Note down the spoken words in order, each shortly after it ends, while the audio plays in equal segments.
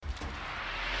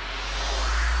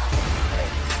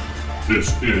This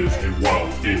is a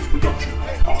Wild Age Production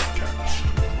podcast.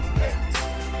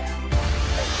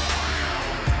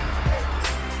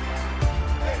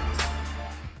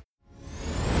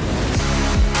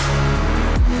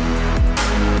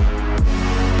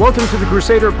 Welcome to the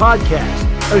Crusader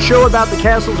Podcast, a show about the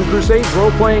Castles and Crusades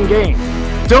role-playing game.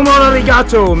 Domo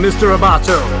arigato, Mr.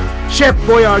 Abato. Chef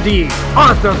Boyardee,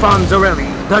 Arthur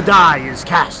Fonzarelli. The die is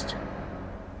cast.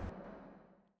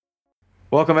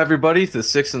 Welcome, everybody, to the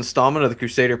sixth installment of the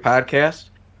Crusader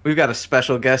Podcast. We've got a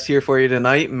special guest here for you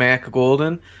tonight, Mac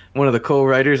Golden, one of the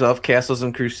co-writers of Castles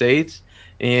and Crusades,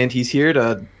 and he's here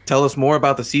to tell us more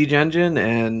about the Siege engine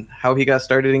and how he got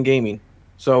started in gaming.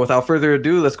 So without further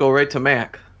ado, let's go right to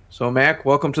Mac. So Mac,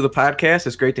 welcome to the podcast.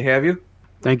 It's great to have you.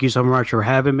 Thank you so much for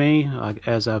having me.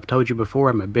 As I've told you before,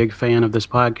 I'm a big fan of this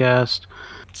podcast.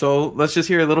 So let's just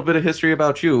hear a little bit of history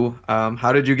about you.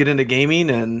 How did you get into gaming,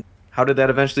 and how did that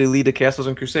eventually lead to Castles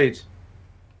and Crusades?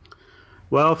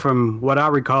 Well, from what I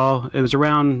recall, it was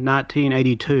around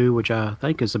 1982, which I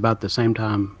think is about the same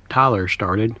time Tyler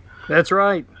started. That's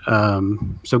right.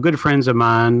 So good friends of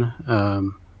mine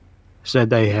said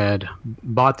they had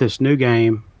bought this new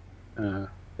game that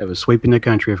was sweeping the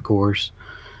country, of course,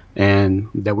 and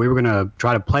that we were going to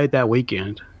try to play it that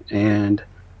weekend. And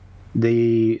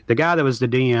the guy that was the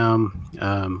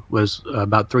DM was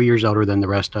about 3 years older than the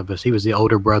rest of us. He was the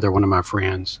older brother, one of my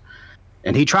friends.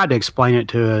 And he tried to explain it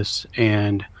to us,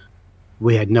 and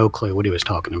we had no clue what he was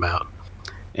talking about.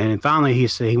 And finally,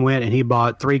 he went and he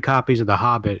bought 3 copies of The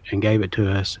Hobbit and gave it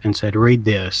to us and said, "Read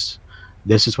this.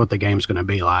 This is what the game's going to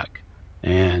be like."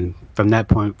 And from that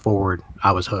point forward,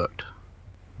 I was hooked.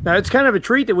 Now, it's kind of a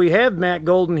treat that we have Matt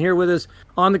Golden here with us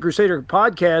on the Crusader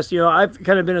Podcast. You know, I've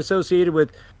kind of been associated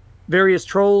with various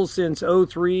trolls since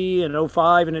 03 and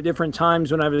 05 and at different times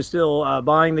when I was still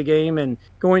buying the game and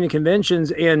going to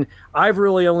conventions. And I've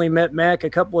really only met Mac a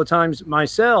couple of times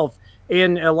myself.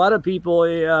 And a lot of people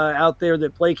out there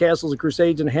that play Castles and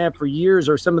Crusades and have for years,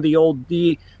 or some of the old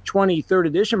D20 3rd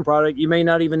edition product, you may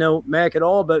not even know Mac at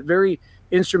all, but very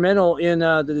instrumental in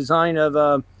the design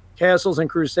of Castles and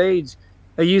Crusades.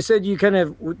 You said you kind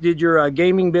of did your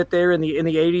gaming bit there in the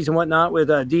 80s and whatnot with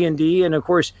D&D, and of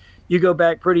course you go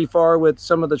back pretty far with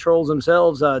some of the trolls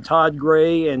themselves, Todd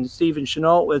Gray and Stephen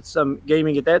Chenault, with some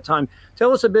gaming at that time.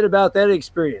 Tell us a bit about that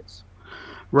experience.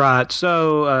 Right.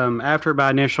 So after my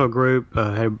initial group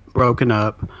had broken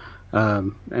up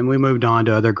and we moved on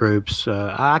to other groups,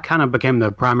 I kind of became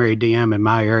the primary DM in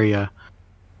my area.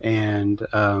 And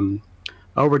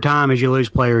over time, as you lose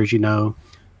players,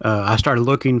 I started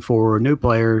looking for new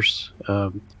players.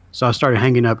 So I started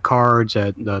hanging up cards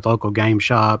at the local game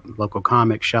shop, local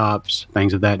comic shops,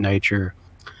 things of that nature.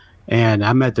 And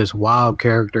I met this wild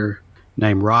character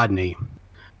named Rodney.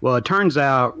 Well, it turns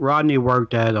out Rodney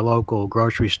worked at a local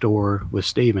grocery store with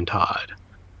Steve and Todd.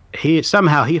 He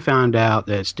found out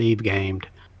that Steve gamed,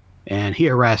 and he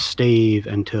harassed Steve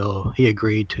until he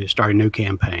agreed to start a new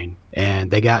campaign, and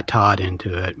they got Todd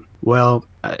into it. Well,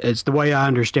 it's the way I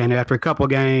understand it. After a couple of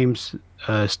games,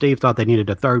 Steve thought they needed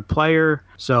a 3rd player,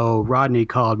 so Rodney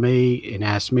called me and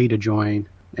asked me to join,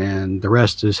 and the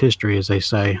rest is history, as they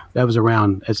say. That was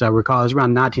around, as I recall, it was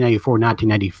around 1984,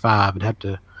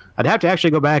 1985. I'd have to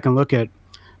actually go back and look at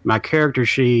my character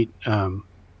sheet,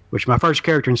 which my first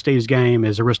character in Steve's game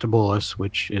is Aristobulus,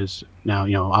 which is now,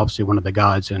 obviously one of the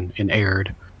gods in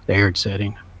Aird, the Aird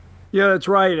setting. Yeah, that's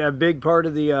right. A big part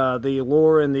of the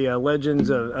lore and the legends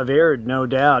of Aird, no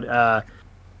doubt.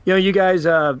 You guys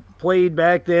played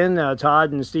back then,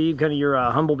 Todd and Steve, kind of your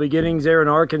humble beginnings there in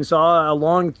Arkansas,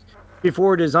 long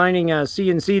before designing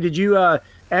CNC. Did you,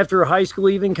 after high school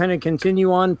even, kind of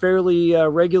continue on fairly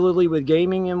regularly with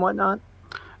gaming and whatnot?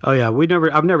 Oh yeah,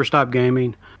 I've never stopped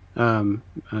gaming.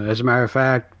 As a matter of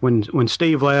fact, when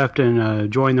Steve left and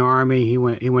joined the Army, he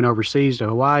went overseas to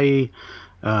Hawaii.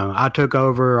 I took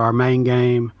over our main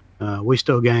game. We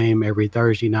still game every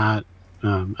Thursday night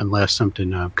unless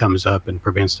something comes up and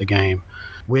prevents the game.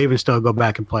 We even still go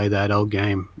back and play that old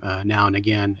game now and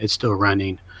again. It's still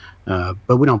running,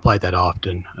 but we don't play that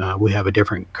often. We have a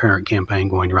different current campaign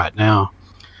going right now.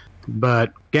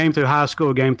 But game through high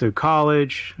school, game through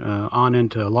college, on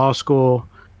into law school,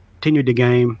 continued to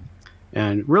game.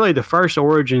 And really the first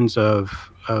origins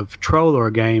of troll lore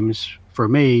games for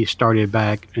me started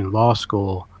back in law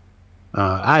school.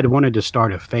 I had wanted to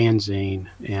start a fanzine,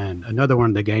 and another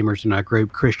one of the gamers in our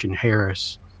group, Christian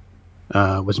Harris,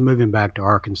 was moving back to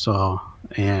Arkansas,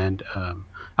 and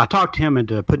I talked him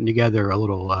into putting together a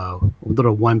little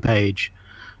one-page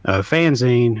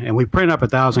fanzine, and we printed up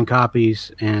 1,000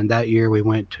 copies. And that year we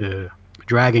went to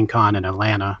Dragon Con in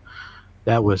Atlanta.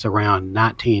 That was around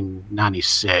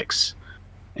 1996,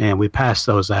 and we passed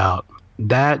those out.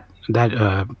 that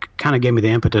kind of gave me the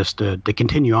impetus to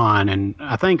continue on. And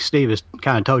I think Steve has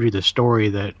kind of told you the story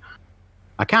that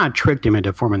I kind of tricked him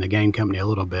into forming the game company a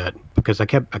little bit, because I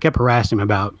kept harassing him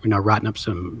about, writing up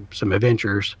some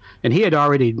adventures, and he had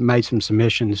already made some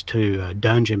submissions to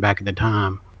Dungeon back at the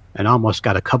time and almost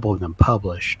got a couple of them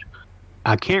published.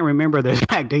 I can't remember the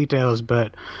exact details,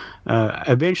 but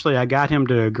eventually I got him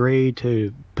to agree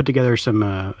to put together some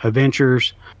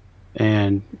adventures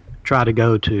and try to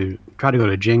go to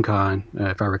Gen Con,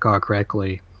 if I recall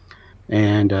correctly.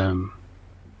 And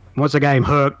once I got him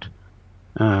hooked,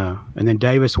 and then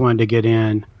Davis wanted to get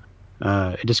in,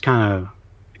 it just kind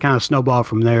of snowballed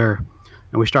from there,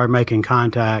 and we started making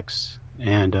contacts,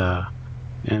 and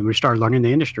we started learning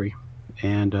the industry.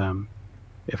 And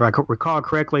if I recall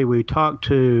correctly, we talked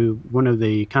to one of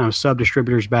the kind of sub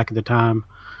distributors back at the time,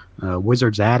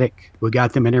 Wizard's Attic. We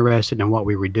got them interested in what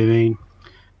we were doing.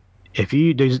 If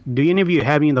you do any of you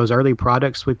have any of those early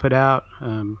products we put out?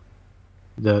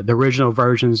 The original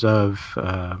versions of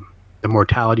the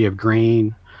Mortality of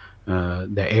Green,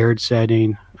 the Aired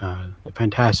setting, the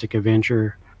Fantastic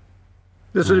Adventure.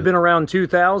 This would have been around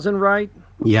 2000, right?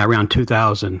 Yeah, around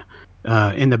 2000.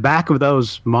 In the back of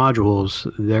those modules,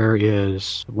 there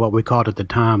is what we called at the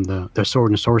time the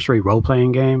Sword and Sorcery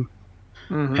role-playing game.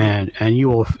 Mm-hmm. And you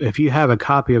will, if you have a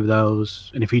copy of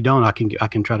those, and if you don't, I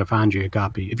can try to find you a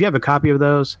copy. If you have a copy of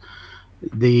those,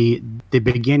 the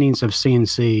beginnings of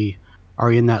CNC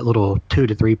are in that little 2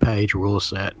 to 3 page rule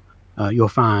set. You'll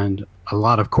find a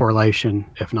lot of correlation,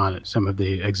 if not some of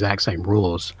the exact same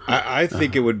rules. I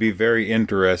think it would be very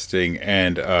interesting,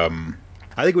 and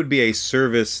I think it would be a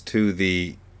service to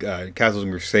the Castles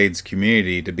and Crusades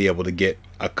community to be able to get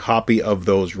a copy of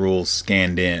those rules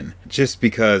scanned in, just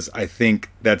because I think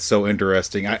that's so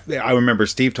interesting. I remember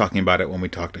Steve talking about it when we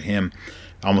talked to him,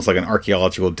 almost like an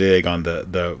archaeological dig on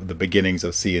the beginnings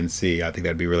of CNC. I think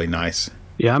that'd be really nice.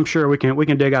 Yeah, I'm sure we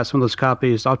can dig out some of those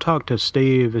copies. I'll talk to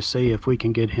Steve to see if we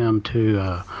can get him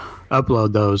to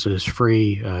upload those as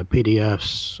free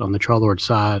PDFs on the Trollord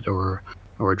site or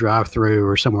a drive-through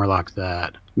or somewhere like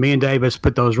that. Me and Davis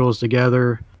put those rules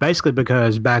together basically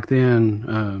because back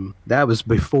then that was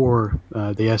before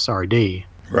the SRD.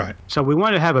 Right. So we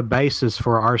wanted to have a basis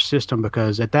for our system,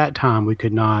 because at that time we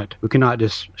could not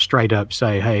just straight up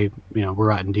say, hey, we're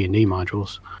writing D&D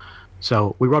modules.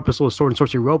 So we wrote this little Sword and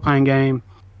Sorcery role-playing game.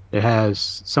 It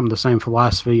has some of the same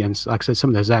philosophy and, like I said, some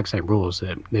of the exact same rules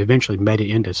that they eventually made it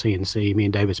into CNC. Me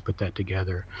and Davis put that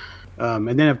together.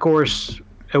 And then, of course,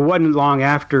 it wasn't long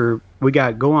after we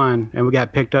got going and we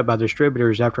got picked up by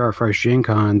distributors after our first Gen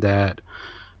Con that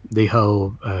the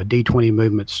whole D20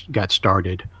 movements got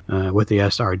started with the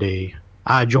SRD.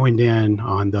 I joined in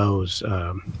on those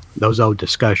old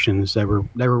discussions that were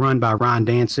run by Ryan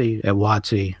Dancy at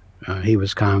WotC. He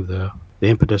was kind of the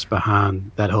impetus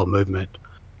behind that whole movement.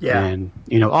 Yeah. And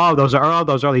all those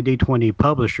early D20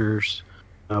 publishers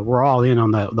were all in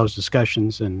on those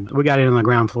discussions, and we got in on the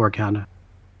ground floor kind of.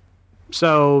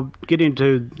 So getting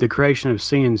to the creation of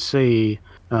CNC,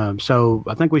 so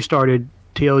I think we started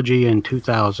TLG in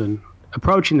 2000.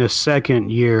 Approaching the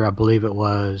second year, I believe it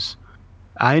was,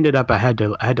 I ended up I had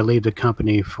to leave the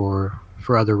company for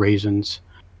other reasons,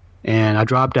 and I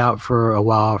dropped out for a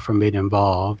while from being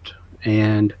involved.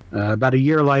 And about a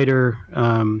year later,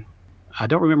 I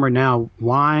don't remember now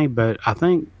why, but I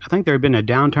think there had been a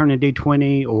downturn in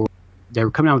D20, or they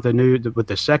were coming out with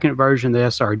the second version of the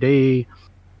SRD,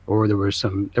 or there were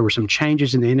some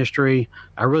changes in the industry.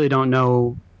 I really don't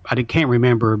know. I can't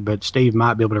remember, but Steve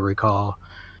might be able to recall.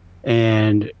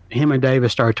 And him and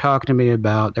Davis started talking to me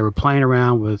about, they were playing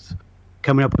around with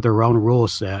coming up with their own rule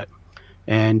set.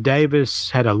 And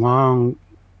Davis had a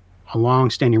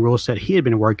long-standing rule set he had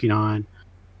been working on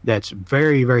that's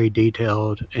very, very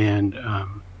detailed and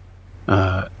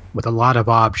with a lot of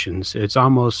options. It's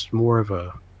almost more of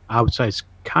I would say it's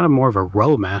kind of more of a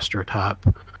Rollmaster type.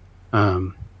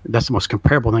 That's the most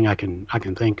comparable thing I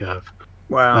can think of.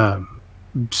 Wow.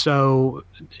 So,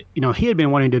 he had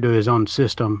been wanting to do his own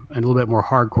system, and a little bit more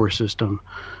hardcore system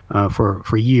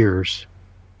for years.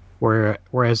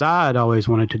 Whereas I had always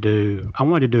wanted to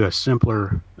do a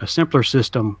simpler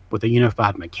system with a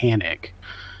unified mechanic.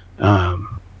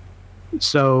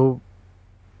 So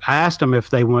I asked them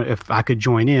if I could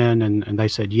join in, and they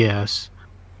said yes.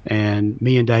 And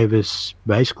me and Davis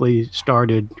basically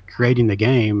started creating the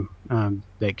game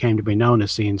that came to be known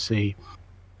as CNC.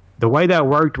 The way that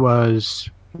worked was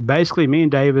basically me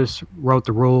and Davis wrote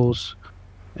the rules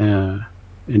and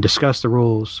discussed the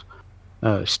rules.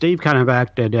 Steve kind of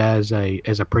acted as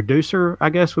a producer, I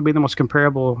guess would be the most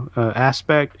comparable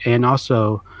aspect, and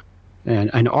also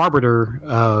an arbiter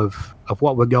of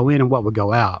what would go in and what would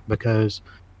go out, because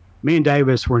me and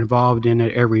Davis were involved in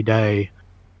it every day.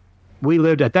 We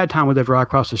lived right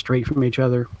across the street from each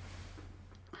other,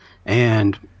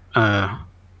 and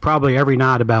probably every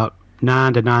night about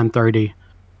 9 to 9:30,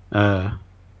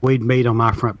 we'd meet on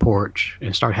my front porch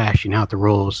and start hashing out the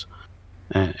rules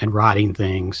and writing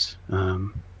things.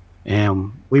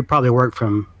 And we probably worked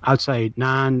from, I'd say,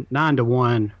 9 to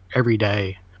 1 every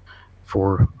day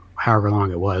for however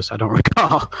long it was. I don't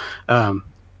recall.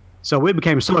 So we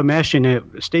became so enmeshed in it.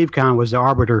 Steve kind of was the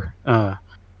arbiter,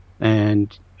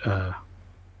 and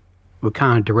would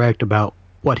kind of direct about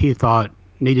what he thought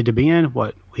needed to be in,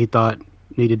 what he thought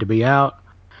needed to be out,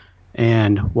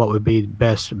 and what would be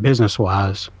best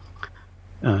business-wise.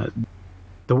 The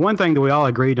one thing that we all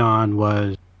agreed on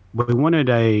was we wanted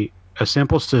a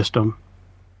simple system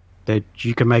that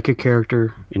you can make a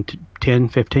character in 10,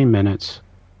 15 minutes,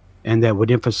 and that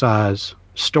would emphasize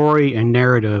story and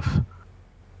narrative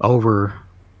over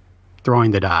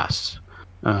throwing the dice.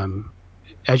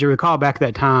 As you recall, back at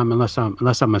that time, unless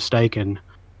I'm mistaken,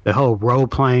 the whole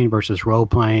role-playing versus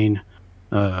role-playing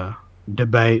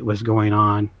debate was going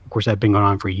on. Of course, that's been going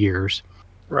on for years.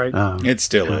 Right. It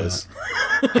still is.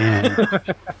 And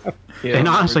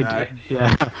honestly,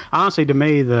 to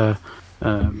me, the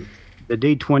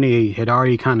D20 had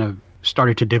already kind of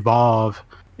started to devolve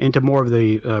into more of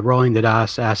the rolling the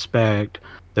dice aspect,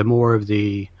 the more of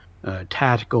the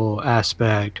tactical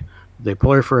aspect, the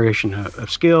proliferation of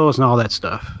skills and all that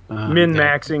stuff.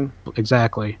 Min-maxing.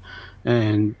 Exactly.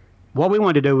 And what we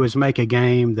wanted to do was make a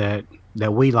game that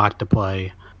we liked to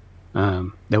play,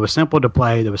 that was simple to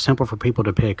play, that was simple for people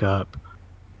to pick up,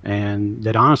 and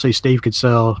that honestly Steve could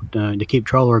sell to keep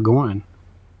Troller going.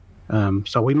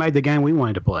 So we made the game we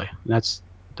wanted to play. That's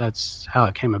how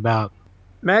it came about.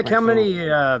 Mac, how many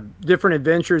different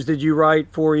adventures did you write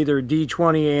for either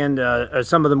D20 and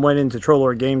some of them went into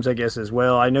Troller Games, I guess, as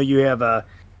well? I know you have a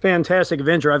fantastic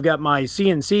adventure. I've got my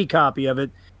CNC copy of it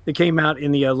that came out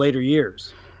in the later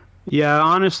years. Yeah,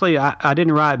 honestly, I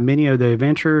didn't write many of the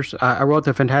adventures. I wrote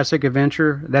the Fantastic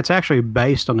Adventure. That's actually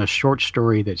based on a short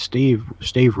story that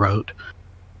Steve wrote.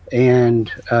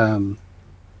 And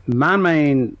my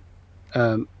main,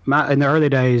 in the early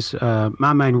days,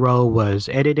 my main role was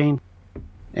editing,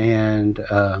 and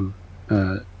a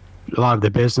lot of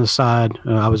the business side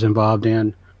I was involved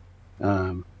in,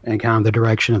 and kind of the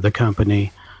direction of the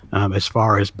company as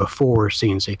far as before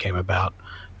CNC came about.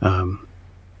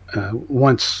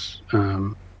 Once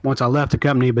I left the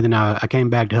company, but then I came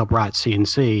back to help write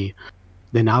CNC,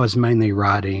 then I was mainly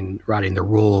writing the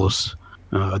rules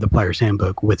of the Player's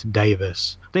Handbook with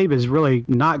Davis. Steve is really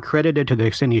not credited to the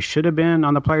extent he should have been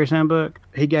on the Player's Handbook.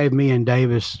 He gave me and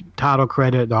Davis title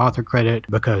credit, the author credit,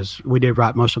 because we did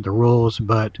write most of the rules,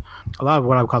 but a lot of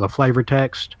what I would call the flavor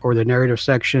text or the narrative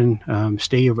section,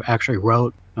 Steve actually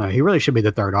wrote. He really should be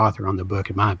the third author on the book,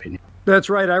 in my opinion.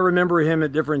 That's right. I remember him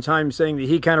at different times saying that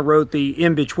he kind of wrote the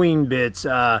in-between bits,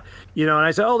 and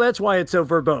I said, oh, that's why it's so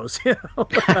verbose.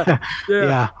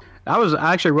 Yeah.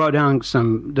 I actually wrote down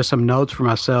some notes for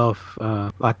myself,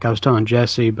 like I was telling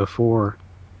Jesse before.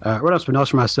 I wrote down some notes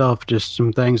for myself, just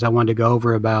some things I wanted to go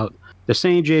over about the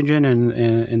Siege Engine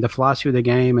and the philosophy of the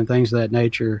game and things of that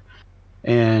nature.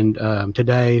 And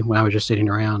today, when I was just sitting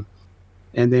around,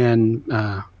 and then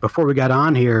before we got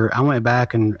on here, I went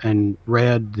back and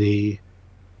read the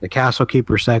Castle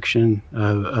Keeper section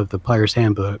of the Player's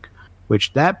Handbook,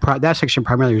 which that section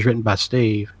primarily was written by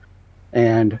Steve.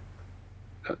 And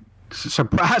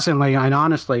surprisingly and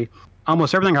honestly,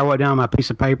 almost everything I wrote down on my piece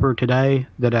of paper today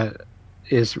that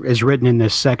is written in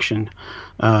this section,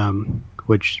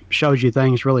 which shows you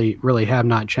things really have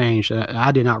not changed.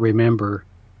 I did not remember.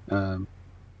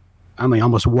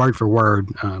 Almost word for word,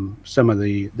 some of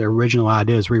the original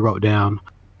ideas we wrote down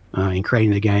in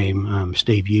creating the game,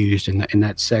 Steve used in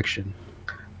that section.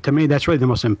 To me, that's really the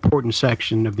most important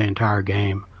section of the entire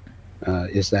game,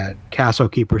 is that Castle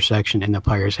Keeper section in the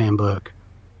Player's Handbook,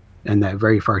 and that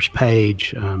very first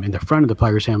page in the front of the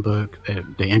Player's Handbook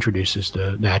that introduces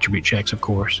the attribute checks, of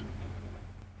course.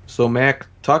 So, Mac,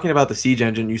 talking about the Siege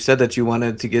Engine, you said that you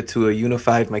wanted to get to a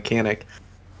unified mechanic.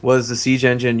 Was the Siege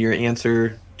Engine your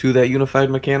answer to that unified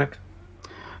mechanic?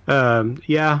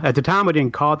 Yeah, at the time we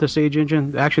didn't call it the Siege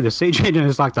Engine. Actually, the Siege Engine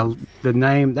is like the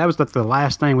name. That was like the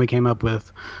last thing we came up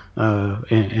with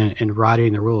in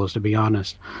writing the rules, to be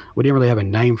honest. We didn't really have a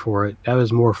name for it. That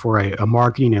was more for a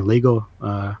marketing and legal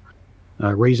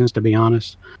reasons, to be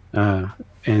honest,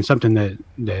 and something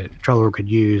that Troller could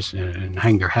use and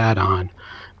hang their hat on.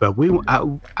 But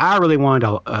I really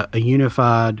wanted a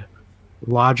unified,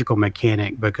 logical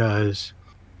mechanic, because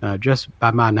just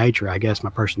by my nature, I guess, my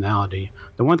personality.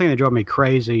 The one thing that drove me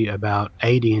crazy about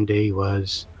AD&D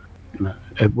was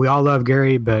we all love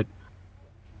Gary, but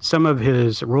some of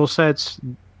his rule sets,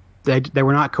 they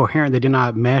were not coherent. They did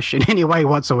not mesh in any way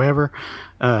whatsoever,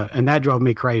 and that drove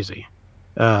me crazy,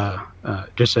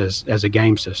 just as a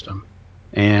game system.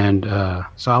 And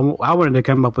so I wanted to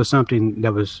come up with something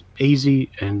that was easy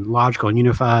and logical and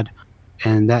unified,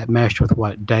 and that meshed with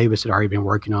what Davis had already been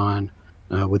working on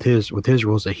with his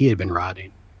rules that he had been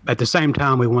writing. At the same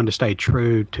time, we wanted to stay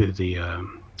true to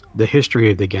the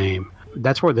history of the game.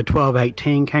 That's where the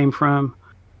 1218 came from.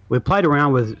 We played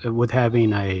around with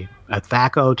having a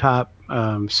THACO type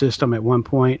system at one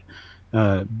point,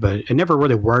 but it never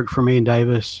really worked for me and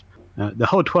Davis. The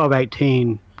whole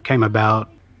 1218 came about,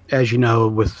 as you know,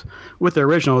 with the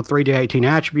original 3D18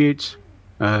 attributes,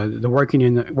 the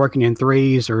working in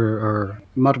threes or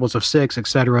multiples of 6,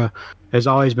 etc., has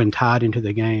always been tied into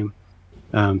the game.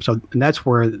 So and that's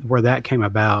where that came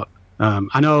about.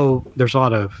 I know there's a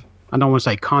lot of, I don't want to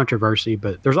say controversy,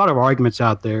 but there's a lot of arguments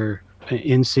out there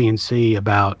in CNC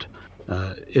about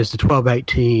is the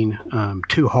 1218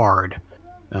 too hard?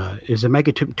 Is it make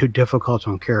it too difficult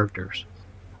on characters?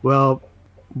 Well,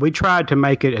 we tried to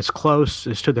make it as close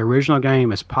as to the original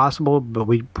game as possible, but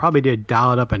we probably did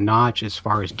dial it up a notch as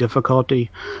far as difficulty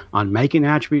on making the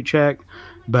attribute check.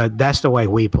 But that's the way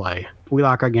we play. We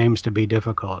like our games to be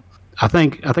difficult. I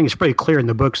think it's pretty clear in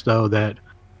the books, though, that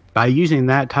by using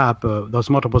that type of those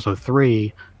multiples of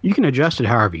 3, you can adjust it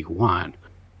however you want.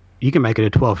 You can make it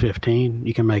a 1215.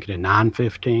 You can make it a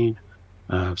 915.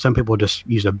 Some people just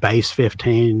use a base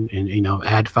 15 and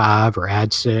add 5 or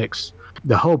add 6.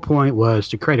 The whole point was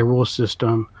to create a rule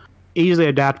system easily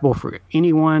adaptable for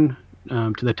anyone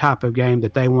to the type of game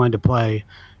that they wanted to play.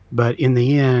 But in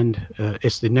the end,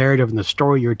 it's the narrative and the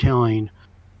story you're telling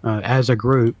as a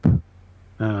group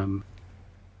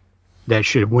that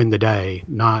should win the day,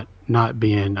 not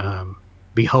being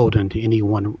beholden to any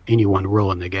one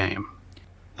rule in the game.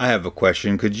 I have a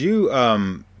question. Could you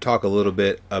talk a little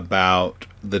bit about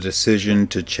the decision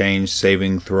to change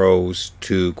saving throws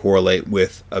to correlate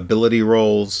with ability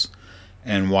rolls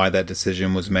and why that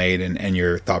decision was made and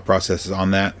your thought processes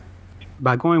on that?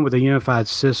 By going with a unified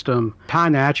system,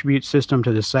 tying the attribute system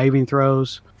to the saving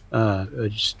throws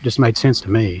just made sense to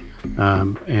me.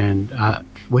 And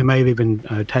we may have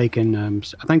even taken,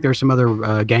 I think there's some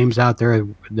other games out there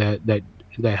that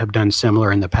have done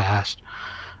similar in the past.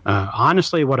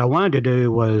 Honestly, what I wanted to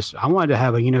do was I wanted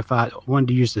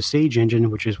to use the Siege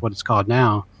engine, which is what it's called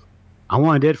now. I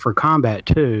wanted it for combat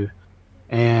too,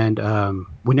 and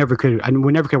we never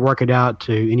could work it out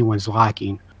to anyone's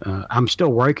liking. I'm still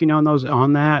working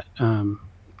on that.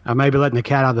 I may be letting the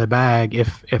cat out of the bag.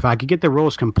 If I could get the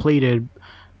rules completed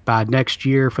by next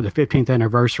year for the 15th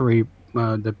anniversary,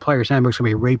 the Player's Handbook is going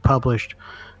to be republished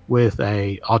with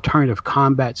a alternative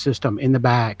combat system in the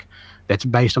back that's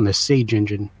based on the Siege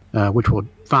engine, which will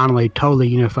finally totally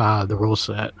unify the rule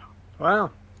set.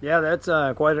 Wow. Yeah, that's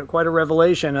quite a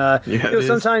revelation.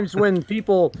 Sometimes when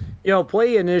people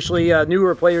play initially,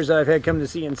 newer players that I've had come to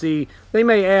CNC, they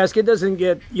may ask. It doesn't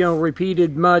get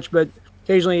repeated much, but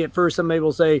occasionally at first somebody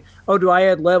will say, "Oh, do I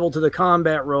add level to the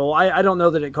combat roll?" I don't know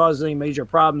that it causes any major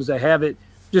problems to have it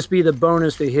just be the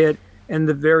bonus to hit and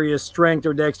the various strength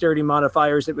or dexterity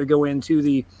modifiers that would go into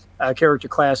the character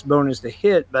class bonus to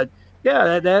hit. But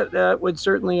yeah, that would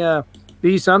certainly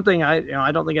be something.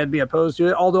 I don't think I'd be opposed to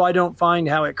it, although I don't find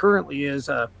how it currently is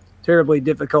terribly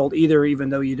difficult either, even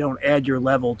though you don't add your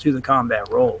level to the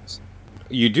combat rolls.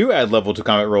 You do add level to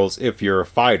combat rolls if you're a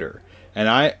fighter, and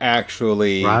I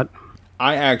actually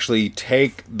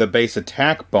take the base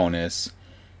attack bonus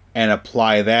and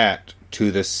apply that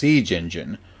to the Siege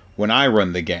engine when I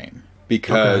run the game,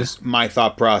 because my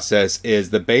thought process is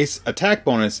the base attack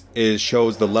bonus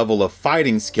shows the level of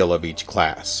fighting skill of each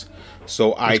class.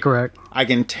 So correct. I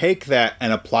can take that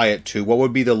and apply it to what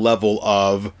would be the level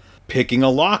of picking a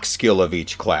lock skill of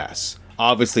each class.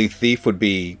 Obviously, Thief would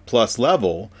be plus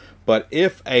level, but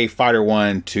if a fighter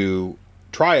wanted to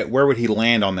try it, where would he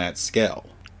land on that scale?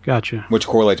 Gotcha. Which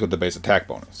correlates with the base attack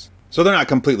bonus. So they're not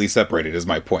completely separated, is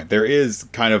my point. There is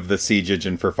kind of the Siege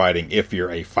engine for fighting if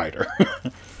you're a fighter.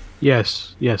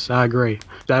 Yes, I agree.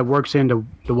 That works into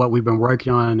what we've been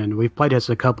working on, and we've played as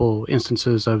a couple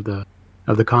instances of the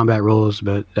combat rules,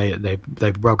 but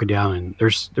they've broken down, and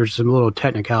there's some little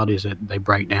technicalities that they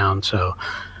break down. So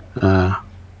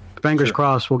fingers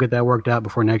crossed we'll get that worked out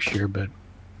before next year. But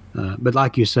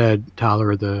like you said,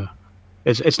 Tyler,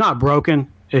 it's not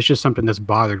broken. It's just something that's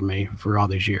bothered me for all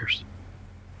these years.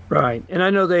 Right, and I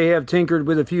know they have tinkered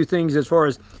with a few things as far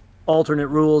as alternate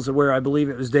rules, where I believe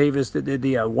it was Davis that did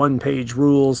the one-page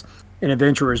rules. an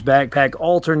adventurer's backpack,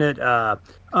 alternate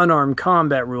unarmed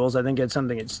combat rules. I think that's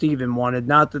something that Steven wanted.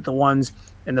 Not that the ones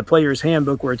in the player's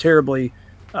handbook were terribly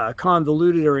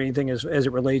convoluted or anything as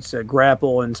it relates to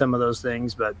grapple and some of those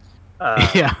things, but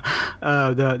the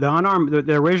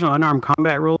original unarmed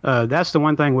combat rule, that's the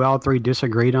one thing we all three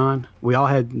disagreed on. We all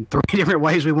had 3 different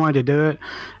ways we wanted to do it,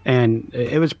 and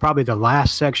it was probably the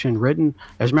last section written.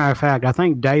 As a matter of fact, I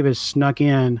think Davis snuck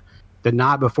in the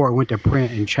night before it went to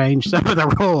print and changed some of the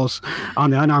rules on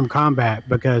the unarmed combat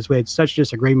because we had such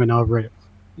disagreement over it.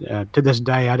 To this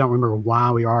day, I don't remember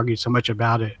why we argued so much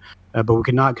about it, but we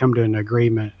could not come to an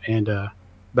agreement. And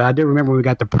but I do remember we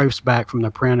got the proofs back from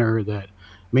the printer that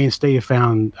me and Steve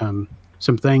found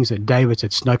some things that Davis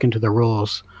had snuck into the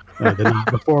rules the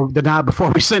night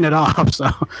before we sent it off.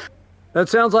 So that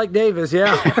sounds like Davis,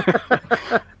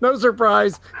 yeah. No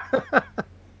surprise.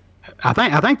 I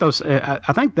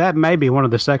think that may be one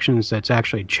of the sections that's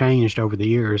actually changed over the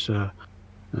years,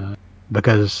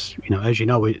 because as you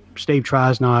know, Steve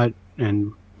tries not,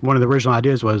 and one of the original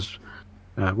ideas was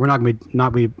we're not going to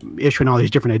be issuing all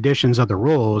these different editions of the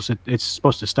rules. It's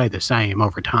supposed to stay the same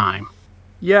over time.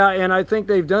 Yeah, and I think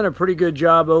they've done a pretty good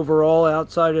job overall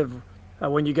outside of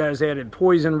when you guys added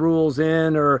poison rules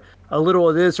in, or a little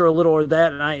of this or a little of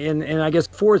that. And I guess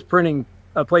fourth printing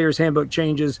player's handbook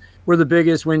changes were the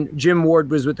biggest when Jim Ward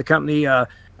was with the company on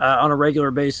a regular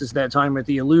basis that time with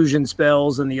the illusion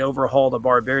spells and the overhaul of the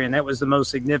barbarian. That was the most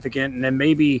significant. And then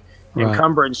maybe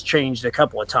encumbrance changed a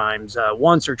couple of times,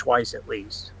 once or twice at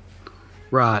least.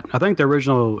 Right. I think the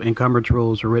original encumbrance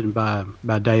rules were written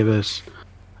by Davis.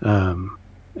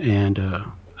 And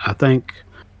I think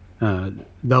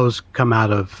those come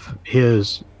out of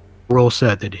his rule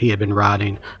set that he had been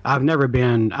writing. I've never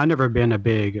been a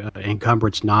big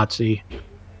encumbrance Nazi,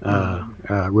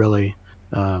 really.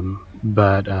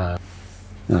 But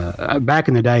back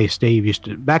in the day, Steve used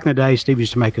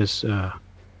to make us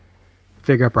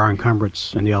figure up our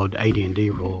encumbrance in the old AD&D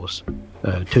rules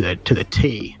to the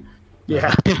T.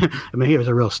 Yeah, I mean, he was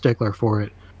a real stickler for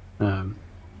it.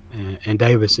 And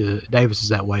Davis is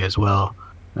that way as well.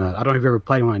 I don't know if you've ever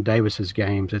played one of Davis's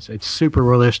games. It's super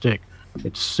realistic.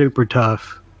 It's super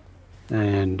tough,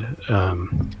 and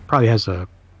probably has a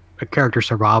character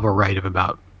survival rate of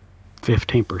about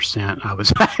 15%, I would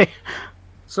say.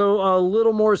 So a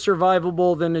little more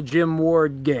survivable than a Jim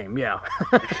Ward game, yeah.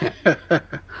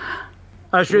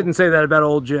 I shouldn't say that about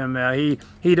old Jim.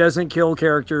 He doesn't kill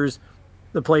characters;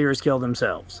 the players kill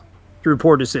themselves through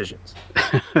poor decisions.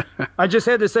 I just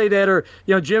had to say that, or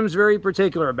Jim's very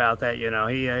particular about that.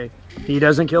 He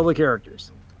doesn't kill the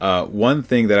characters. One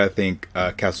thing that I think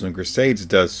Castles and Crusades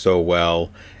does so well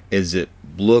is it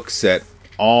looks at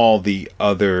all the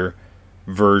other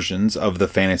versions of the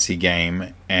fantasy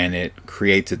game and it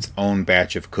creates its own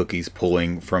batch of cookies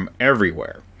pulling from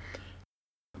everywhere.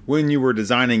 When you were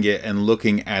designing it and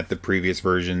looking at the previous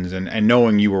versions and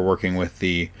knowing you were working with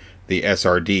the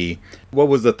SRD, what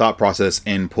was the thought process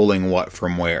in pulling what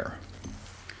from where?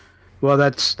 Well,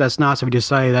 that's nice of you to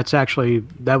say.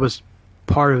 That was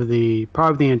part of the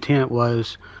intent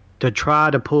was to try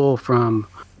to pull from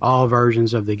all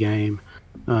versions of the game,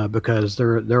 because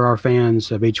there are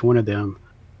fans of each one of them,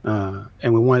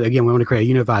 and we want to create a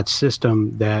unified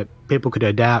system that people could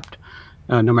adapt,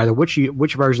 no matter which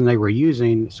version they were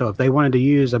using. So if they wanted to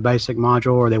use a basic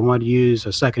module, or they wanted to use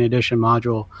a second edition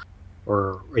module,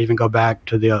 or even go back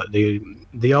to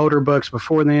the older books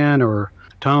before then, or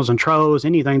Tunnels and Trolls,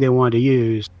 anything they wanted to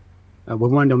use, we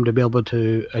wanted them to be able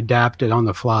to adapt it on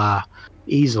the fly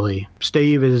easily.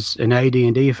 Steve is an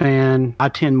AD&D fan. I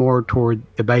tend more toward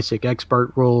the basic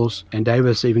expert rules, and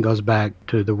Davis even goes back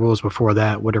to the rules before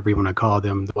that, whatever you want to call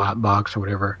them, the white box or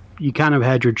whatever. You kind of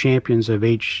had your champions of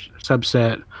each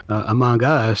subset among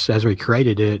us as we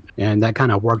created it, and that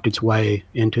kind of worked its way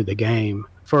into the game.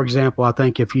 For example, I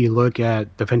think if you look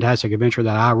at the Fantastic Adventure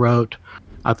that I wrote,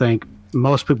 I think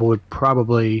most people would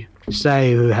probably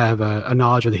say, who have a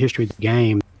knowledge of the history of the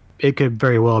game, it could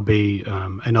very well be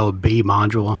an old B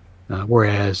module.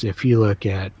 Whereas if you look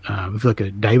at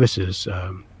Davis's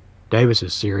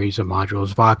series of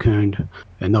modules, Vakund,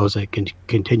 and those that can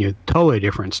continue totally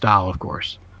different style, of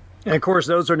course. And of course,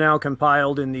 those are now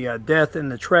compiled in the Death in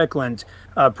the Trekland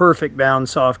perfect bound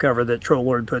softcover that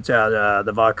Trollord puts out,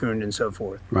 the Vakund and so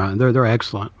forth. Right, they're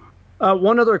excellent.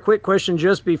 One other quick question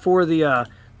just before the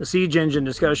Siege Engine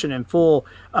discussion in full.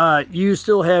 You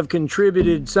still have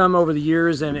contributed some over the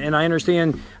years, and I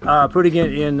understand putting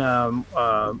it in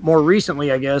more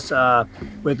recently, I guess,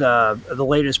 with the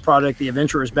latest product, the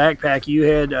Adventurer's Backpack, you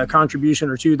had a contribution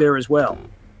or two there as well.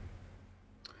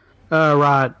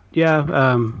 Right.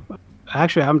 Yeah.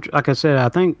 Actually, like I said, I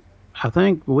think I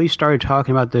think we started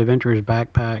talking about the Adventurer's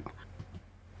Backpack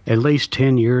at least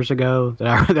 10 years ago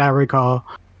that I recall.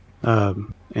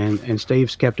 And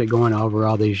Steve's kept it going over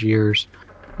all these years.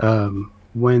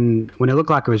 When it looked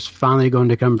like it was finally going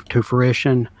to come to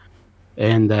fruition,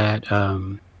 and that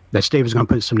Steve was going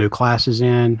to put some new classes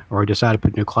in, or decided to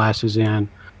put new classes in,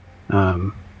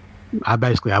 I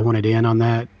wanted in on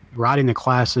that. Writing the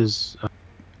classes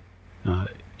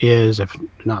is, if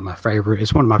not my favorite,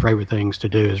 it's one of my favorite things to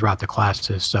do, is write the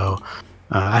classes. So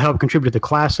I helped contribute to the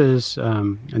classes,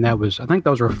 and that was, I think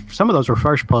some of those were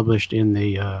first published in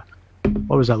the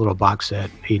what was that little box set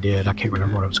he did? I can't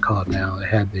remember what it was called now. It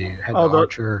had the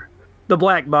Archer. The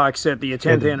black box set, the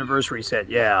 10th anniversary set,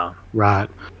 yeah. Right.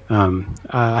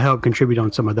 I helped contribute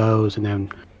on some of those, and then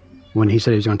when he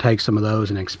said he was going to take some of those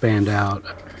and expand out,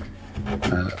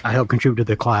 I helped contribute to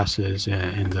the classes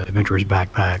in the Adventurer's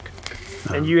Backpack.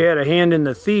 And you had a hand in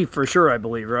the Thief for sure, I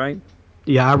believe, right?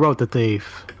 Yeah, I wrote the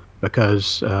Thief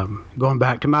because going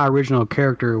back to my original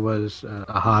character was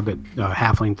a Hobbit,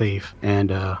 halfling thief,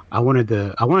 and I wanted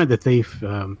the Thief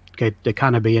to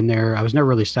kind of be in there. I was never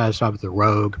really satisfied with the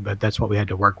Rogue, but that's what we had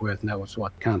to work with, and that was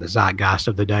what kind of the zeitgeist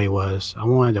of the day was. I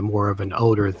wanted more of an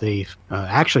older Thief.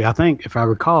 Actually, I think, if I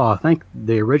recall,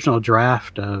 the original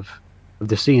draft of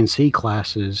the CNC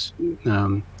classes,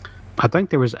 I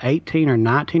think there was 18 or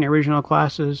 19 original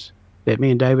classes that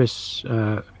me and Davis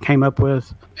came up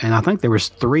with, and I think there was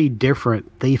 3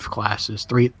 different thief classes,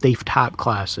 3 thief type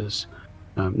classes,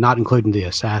 not including the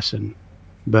assassin.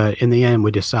 But in the end, we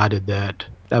decided that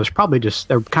was probably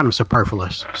they're kind of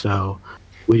superfluous, so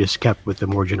we just kept with the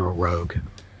more general rogue.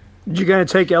 Did you kind of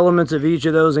take elements of each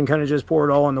of those and kind of just pour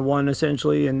it all into one,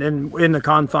 essentially, and then in the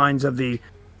confines of the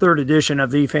 3rd edition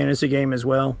of the fantasy game as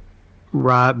well?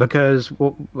 Right, because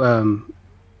what we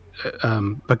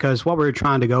were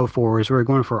trying to go for is we were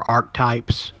going for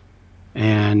archetypes,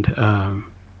 and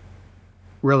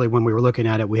really when we were looking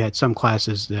at it, we had some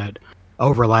classes that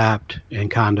overlapped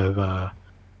and kind of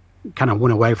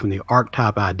went away from the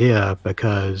archetype idea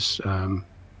because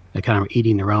they kind of were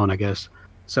eating their own, I guess.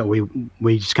 So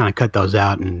we just kind of cut those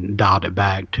out and dialed it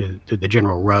back to the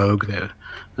general rogue that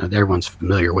everyone's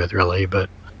familiar with, really. But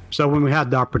so when we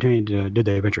had the opportunity to do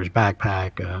the Adventurer's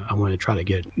Backpack, I wanted to try to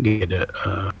get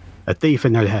a thief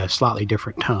in there that had a slightly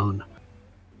different tone.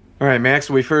 All right, Max,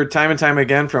 we've heard time and time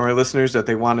again from our listeners that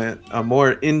they want a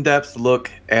more in-depth look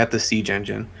at the Siege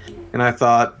Engine. And I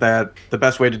thought that the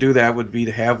best way to do that would be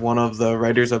to have one of the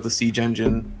writers of the Siege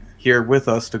Engine here with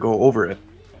us to go over it.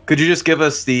 Could you just give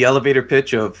us the elevator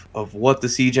pitch of what the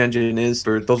Siege Engine is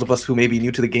for those of us who may be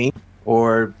new to the game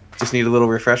or just need a little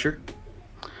refresher?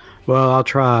 Well, I'll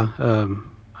try.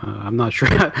 I'm not sure.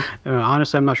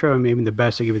 Honestly, I'm not sure I'm even the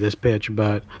best to give you this pitch,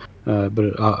 but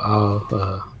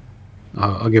I'll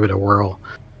give it a whirl.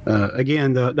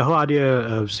 Again, the whole idea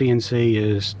of CNC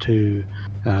is to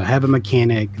have a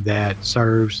mechanic that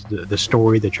serves the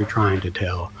story that you're trying to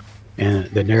tell, and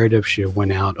the narrative should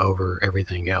win out over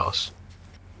everything else.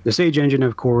 The Siege Engine,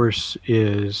 of course,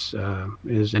 is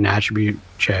an attribute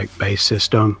check based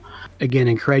system. Again,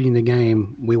 in creating the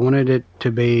game, we wanted it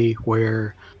to be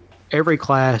where every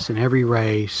class and every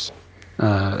race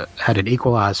had an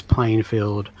equalized playing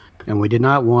field, and we did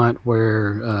not want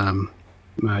where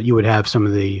you would have some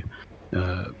of the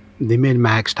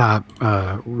min-max type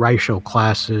racial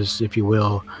classes, if you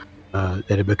will, that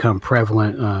have become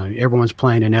prevalent. Everyone's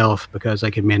playing an elf because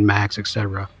they can min-max,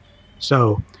 etc.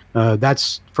 So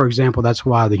that's, for example, that's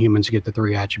why the humans get the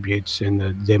 3 attributes and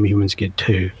the demi-humans get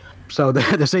 2. So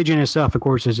the Siege Engine itself, of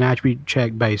course, is an attribute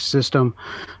check-based system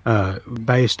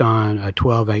based on a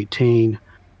 12-18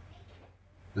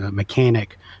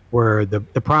 mechanic, where the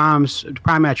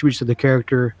prime attributes of the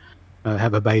character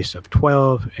have a base of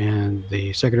 12, and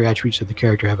the secondary attributes of the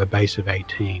character have a base of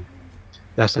 18.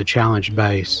 That's the challenge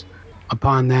base.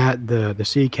 Upon that, the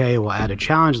CK will add a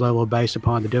challenge level based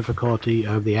upon the difficulty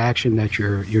of the action that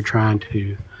you're trying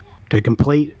to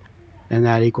complete, and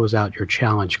that equals out your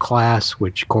challenge class,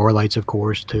 which correlates, of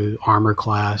course, to armor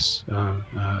class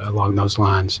along those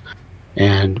lines.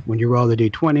 And when you roll the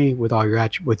d20 with all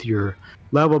your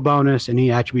level bonus,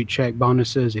 any attribute check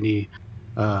bonuses, any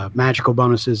magical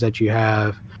bonuses that you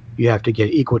have to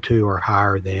get equal to or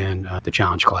higher than the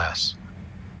challenge class.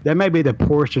 That may be the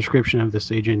poorest description of the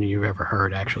Siege Engine you've ever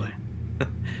heard, actually.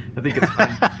 I think it's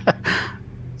fine.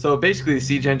 So basically, the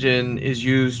Siege Engine is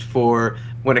used for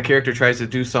when a character tries to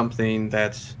do something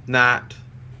that's not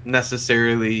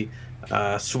necessarily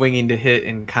swinging to hit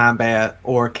in combat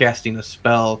or casting a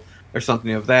spell or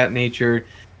something of that nature.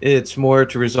 It's more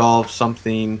to resolve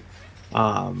something,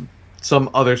 some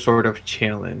other sort of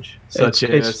challenge, such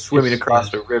as swimming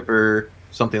across a river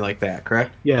something like that,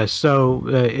 correct? Yes. So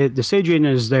the siege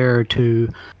engine is there to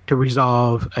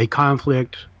resolve a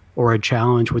conflict or a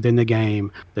challenge within the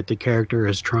game that the character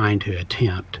is trying to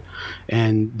attempt.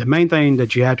 And the main thing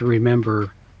that you have to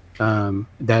remember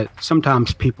that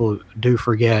sometimes people do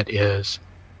forget is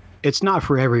it's not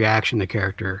for every action the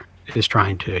character is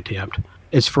trying to attempt.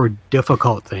 It's for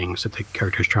difficult things that the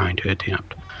character is trying to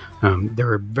attempt.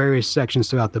 There are various sections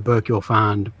throughout the book you'll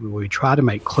find where we try to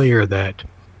make clear that,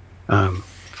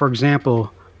 for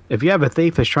example, if you have a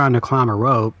thief that's trying to climb a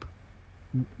rope,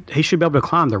 he should be able to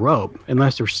climb the rope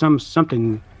unless there's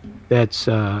something that's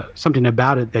something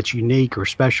about it that's unique or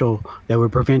special that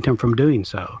would prevent him from doing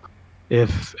so.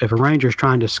 If a ranger's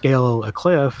trying to scale a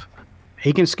cliff,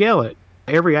 he can scale it.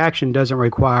 Every action doesn't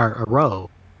require a roll.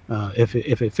 If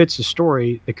it fits the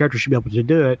story, the character should be able to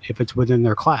do it if it's within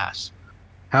their class.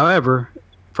 However,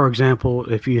 for example,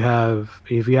 if you have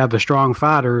a strong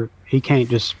fighter, he can't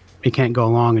go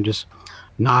along and just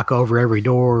knock over every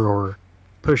door or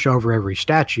push over every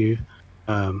statue.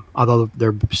 Although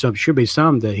there should be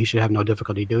some that he should have no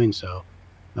difficulty doing so.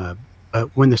 But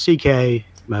when the CK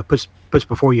puts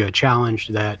before you a challenge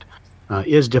that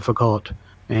is difficult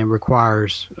and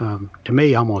requires, to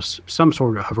me, almost some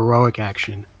sort of heroic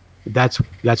action, that's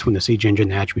when the siege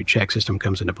engine attribute check system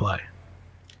comes into play.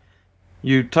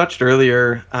 You touched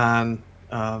earlier on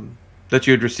that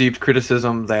you had received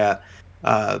criticism that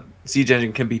siege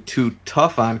engine can be too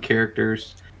tough on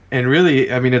characters, and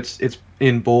really, I mean, it's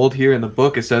in bold here in the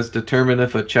book. It says determine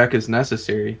if a check is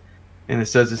necessary, and it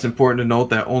says it's important to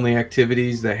note that only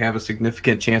activities that have a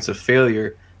significant chance of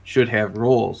failure should have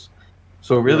rolls.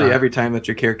 So really, Right. every time that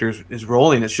your character is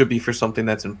rolling, it should be for something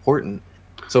that's important.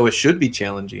 So it should be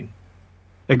challenging.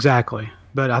 Exactly.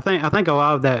 But I think a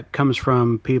lot of that comes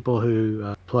from people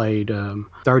who played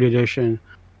third edition,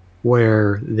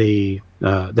 where the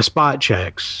spot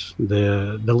checks,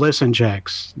 the listen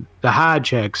checks, the hide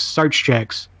checks, search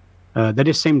checks, they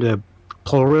just seem to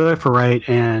proliferate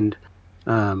and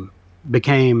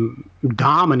became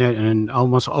dominant and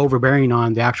almost overbearing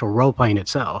on the actual role playing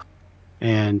itself.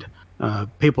 And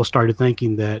people started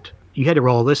thinking that you had to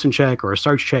roll a listen check or a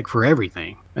search check for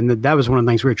everything, and that was one of the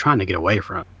things we were trying to get away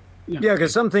from. Yeah,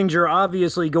 because some things you're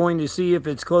obviously going to see if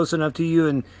it's close enough to you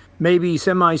and maybe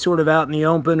semi sort of out in the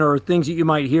open, or things that you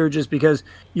might hear just because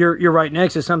you're right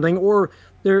next to something. Or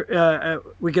there,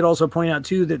 we could also point out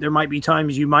too that there might be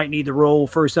times you might need to roll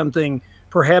for something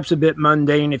perhaps a bit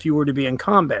mundane if you were to be in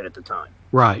combat at the time.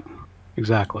 Right.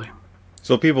 Exactly.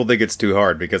 So people think it's too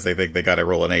hard because they think they got to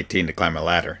roll an 18 to climb a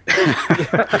ladder.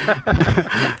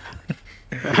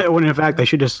 When in fact they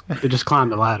should just climb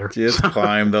the ladder. Just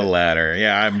climb the ladder.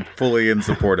 Yeah, I'm fully in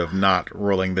support of not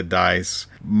rolling the dice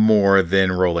more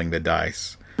than rolling the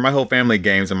dice. My whole family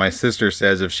games, and my sister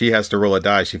says if she has to roll a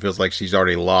die, she feels like she's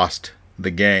already lost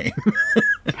the game.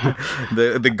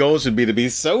 The goal should be to be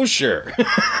so sure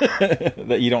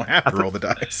that you don't have to roll the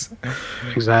dice.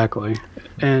 Exactly.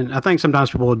 And I think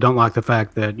sometimes people don't like the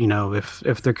fact that,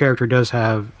 if their character does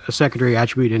have a secondary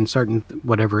attribute in certain,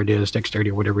 whatever it is,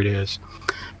 dexterity or whatever it is,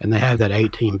 and they have that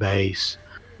 18 base,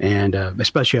 and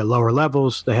especially at lower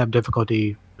levels, they have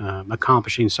difficulty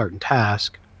accomplishing certain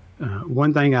tasks.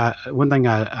 One thing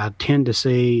I tend to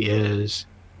see is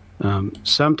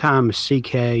sometimes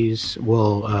CKs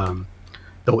will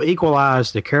they'll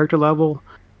equalize the character level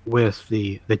with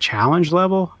the challenge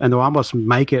level, and they'll almost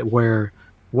make it where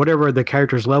whatever the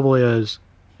character's level is,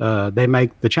 they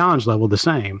make the challenge level the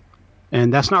same,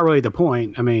 and that's not really the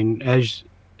point. I mean,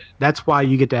 that's why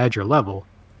you get to add your level.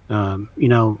 If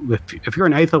you're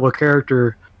an 8th level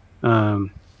character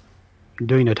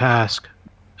doing a task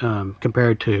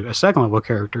compared to a 2nd level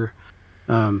character,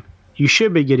 you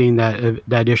should be getting that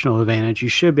additional advantage. You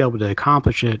should be able to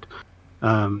accomplish it,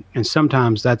 and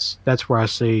sometimes that's where I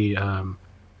see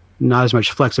not as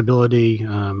much flexibility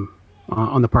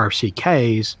on the part of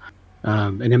CKs,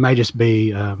 and it may just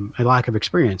be a lack of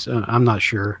experience. I'm not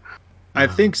sure. I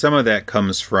think some of that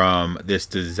comes from this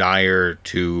desire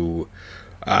to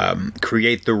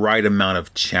create the right amount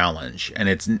of challenge, and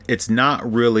it's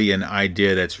not really an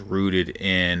idea that's rooted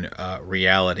in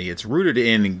reality. It's rooted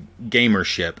in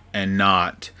gamership and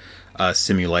not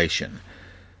simulation.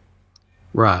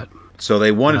 Right. So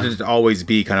they wanted it to always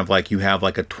be kind of like you have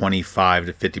like a 25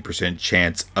 to 50%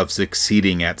 chance of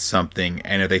succeeding at something,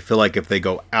 and if they feel like if they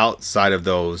go outside of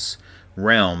those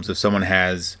realms, if someone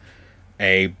has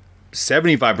a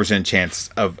 75% chance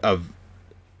of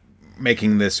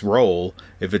making this roll,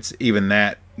 if it's even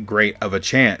that great of a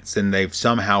chance, then they've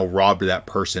somehow robbed that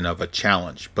person of a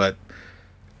challenge. But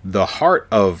the heart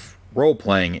of role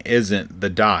playing isn't the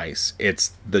dice;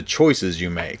 it's the choices you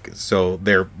make. So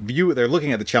they're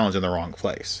looking at the challenge in the wrong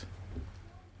place.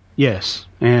 Yes,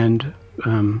 and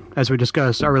as we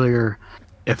discussed earlier,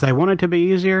 if they want it to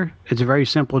be easier, it's very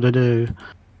simple to do.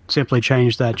 Simply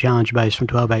change that challenge base from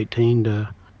 1218 to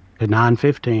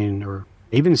 915, or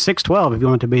even 612 if you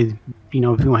want it to be, if you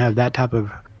want to have that type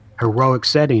of heroic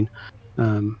setting.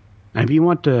 And if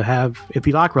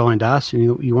you like rolling dice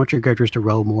and you want your characters to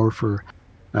roll more for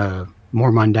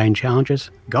more mundane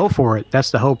challenges, go for it.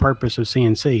 That's the whole purpose of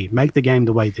CNC. Make the game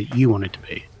the way that you want it to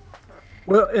be.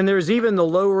 Well, and there's even the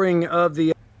lowering of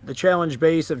the challenge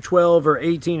base of 12 or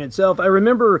 18 itself. I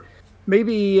remember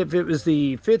maybe if it was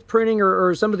the 5th printing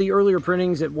or some of the earlier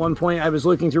printings, at one point I was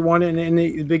looking through one, and in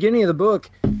the beginning of the book,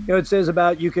 it says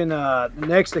about you can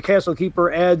next the castle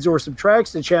keeper adds or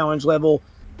subtracts the challenge level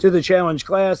to the challenge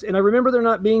class. And I remember there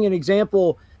not being an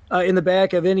example in the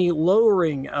back of any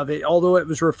lowering of it, although it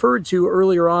was referred to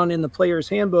earlier on in the player's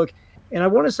handbook. And I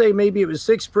want to say maybe it was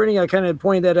 6th printing. I kind of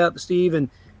pointed that out to Steve, and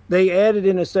they added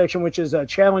in a section which is a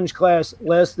challenge class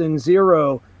less than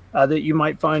 0 that you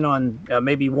might find on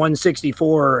maybe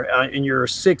 164 in your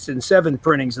 6th and 7th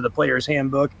printings of the player's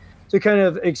handbook, to kind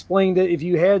of explain that if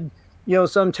you had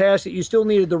some task that you still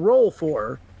needed to roll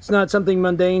for, it's not something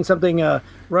mundane, something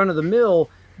run of the mill,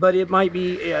 but it might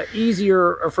be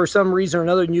easier or for some reason or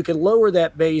another, and you can lower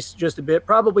that base just a bit,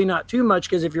 probably not too much,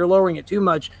 because if you're lowering it too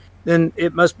much, then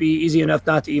it must be easy enough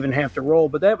not to even have to roll.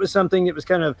 But that was something that was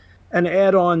kind of an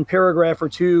add-on paragraph or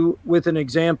two with an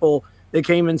example that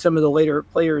came in some of the later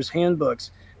players'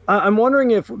 handbooks. I'm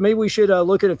wondering if maybe we should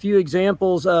look at a few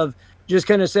examples of just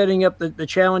kind of setting up the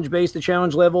challenge base, the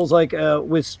challenge levels, like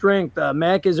with strength.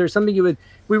 Mac, is there something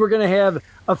we were going to have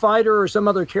a fighter or some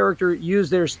other character use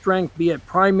their strength, be it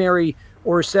primary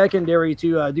or secondary,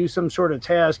 to do some sort of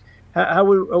task? How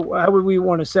would we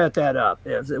want to set that up?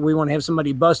 If we want to have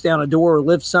somebody bust down a door or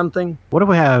lift something? What if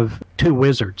we have 2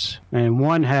 wizards, and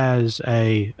one has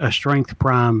a strength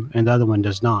prime and the other one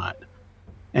does not?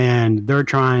 And they're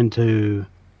trying to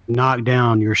knock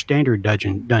down your standard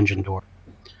dungeon door.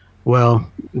 Well,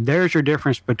 there's your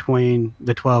difference between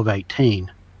the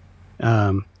 1218.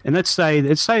 And let's say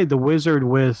the wizard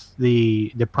with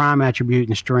the prime attribute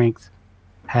and strength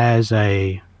has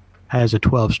a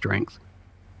 12 strength.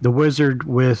 The wizard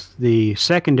with the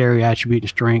secondary attribute and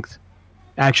strength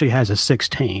actually has a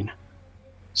 16.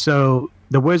 So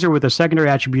the wizard with the secondary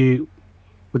attribute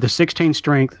with the 16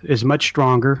 strength is much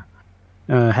stronger,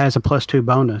 has a +2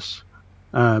 bonus,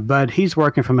 but he's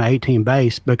working from an 18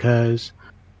 base because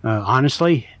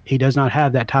honestly, he does not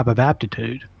have that type of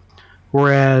aptitude.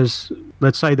 Whereas,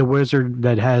 let's say the wizard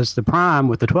that has the prime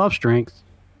with the 12 strength,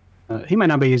 he may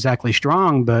not be exactly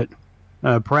strong, but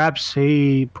perhaps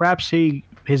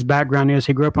his background is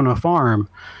he grew up on a farm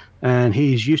and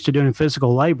he's used to doing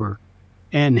physical labor,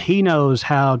 and he knows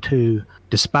how to,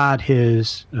 despite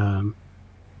his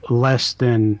less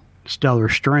than stellar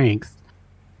strength,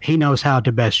 he knows how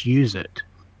to best use it.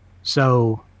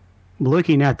 So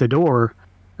looking at the door,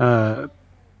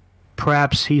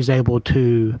 perhaps he's able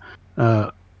to,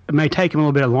 it may take him a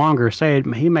little bit longer. Say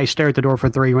he may stare at the door for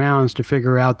 3 rounds to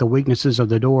figure out the weaknesses of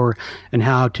the door and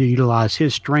how to utilize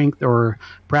his strength, or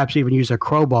perhaps even use a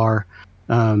crowbar.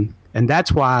 And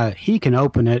that's why he can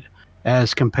open it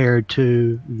as compared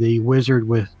to the wizard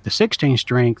with the 16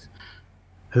 strength,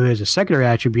 who is a secondary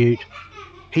attribute.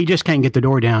 He just can't get the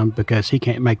door down because he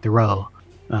can't make the roll.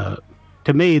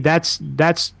 To me, that's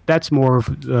more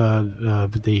of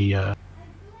the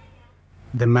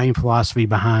main philosophy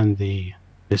behind the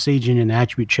sieging and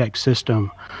attribute check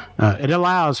system. It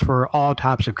allows for all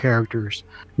types of characters,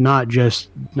 not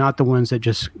the ones that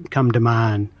just come to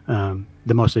mind.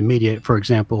 The most immediate, for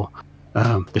example,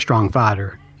 the strong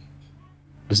fighter.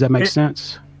 Does that make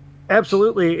sense?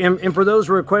 Absolutely. And for those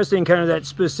requesting kind of that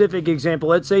specific example,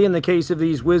 let's say in the case of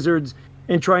these wizards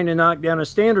and trying to knock down a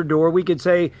standard door, we could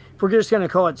say, if we're just going to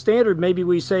call it standard, maybe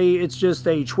we say it's just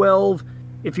a 12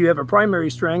 if you have a primary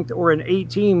strength, or an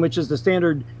 18, which is the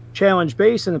standard challenge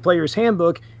base in the player's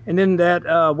handbook. And then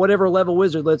that whatever level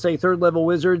wizard, let's say 3rd level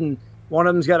wizard, and one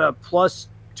of them's got a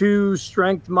 +2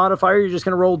 strength modifier, you're just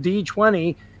going to roll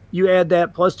D20. You add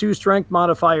that +2 strength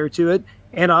modifier to it.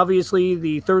 And obviously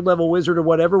the 3rd level wizard or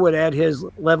whatever would add his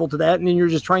level to that. And then you're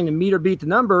just trying to meet or beat the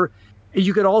number.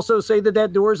 You could also say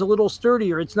that door is a little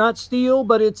sturdier. It's not steel,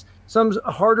 but it's some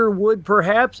harder wood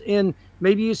perhaps. And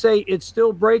maybe you say it's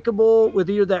still breakable with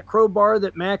either that crowbar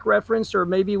that Mac referenced, or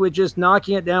maybe with just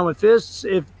knocking it down with fists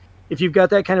if you've got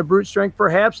that kind of brute strength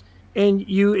perhaps. And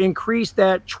you increase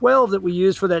that 12 that we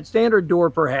use for that standard door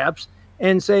perhaps.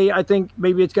 and say, I think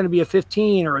maybe it's going to be a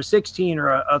 15 or a 16 or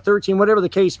a 13, whatever the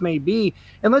case may be.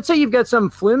 And let's say you've got some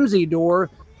flimsy door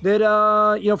that,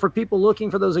 for people looking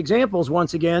for those examples,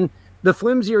 once again, the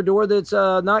flimsier door that's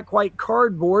not quite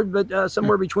cardboard, but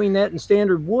somewhere between that and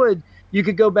standard wood, you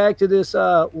could go back to this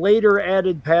later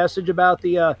added passage about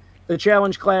the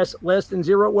challenge class less than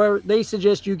 0, where they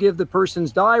suggest you give the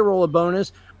person's die roll a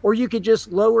bonus, or you could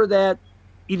just lower that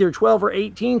either 12 or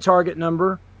 18 target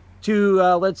number to,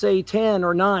 let's say, 10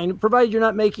 or 9, provided you're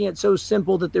not making it so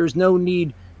simple that there's no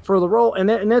need for the roll. And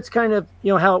that's kind of,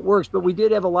 how it works. But we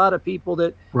did have a lot of people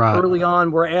that early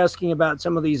on were asking about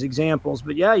some of these examples.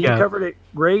 But you covered it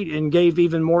great and gave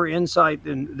even more insight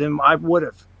than I would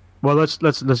have. Well, let's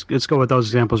go with those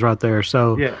examples right there.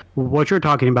 So what you're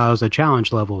talking about is the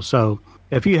challenge level. So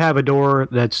if you have a door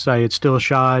that's, say, it's still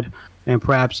shod, and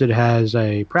perhaps it has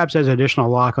an additional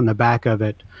lock on the back of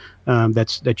it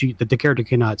that the character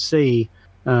cannot see.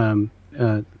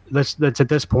 Let's at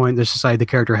this point, let's just say the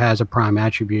character has a prime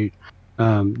attribute.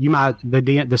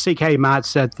 The CK might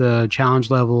set the challenge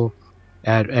level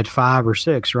at 5 or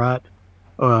 6, right?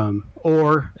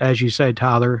 Or as you said,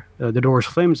 Tyler, the door is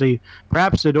flimsy.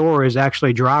 Perhaps the door is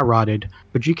actually dry rotted,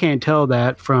 but you can't tell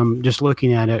that from just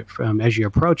looking at it as you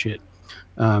approach it.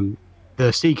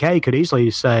 The CK could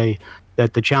easily say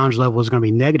that the challenge level is going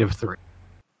to be -3.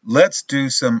 Let's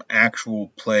do some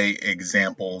actual play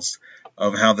examples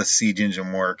of how the siege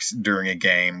engine works during a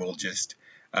game. We'll just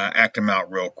act them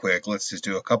out real quick. Let's just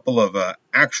do a couple of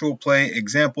actual play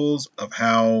examples of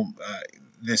how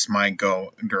this might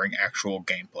go during actual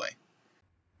gameplay.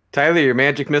 Tyler, your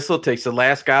magic missile takes the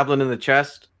last goblin in the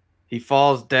chest. He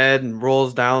falls dead and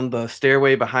rolls down the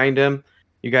stairway behind him.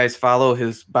 You guys follow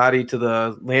his body to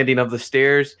the landing of the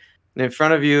stairs. And in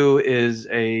front of you is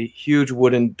a huge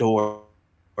wooden door.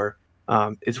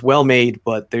 It's well made,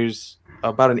 but there's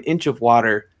about an inch of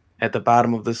water at the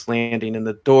bottom of this landing, and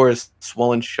the door is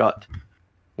swollen shut.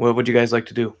 What would you guys like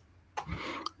to do?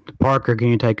 Parker, can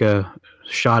you take a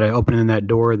shot at opening that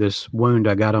door? This wound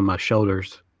I got on my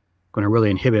shoulder's going to really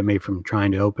inhibit me from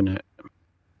trying to open it.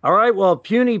 All right. Well,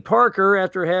 Puny Parker,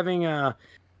 after having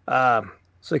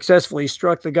successfully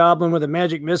struck the goblin with a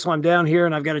magic missile, I'm down here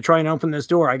and I've got to try and open this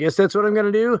door. I guess that's what I'm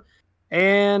going to do.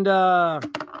 And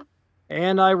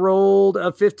I rolled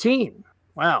a 15.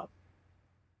 Wow.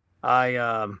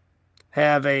 I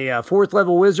have a 4th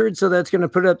level wizard, so that's going to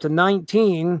put it up to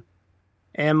 19.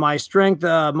 And my strength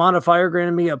modifier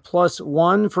granted me a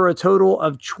 +1 for a total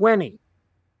of 20.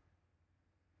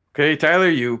 Okay, Tyler,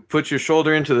 you put your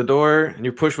shoulder into the door and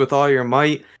you push with all your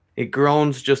might. It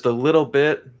groans just a little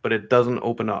bit, but it doesn't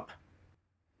open up.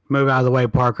 Move out of the way,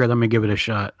 Parker. Let me give it a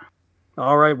shot.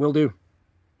 All right, will do.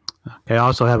 Okay, I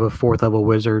also have a 4th level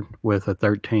wizard with a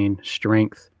 13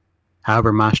 strength.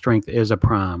 However, my strength is a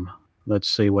prime. Let's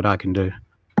see what I can do.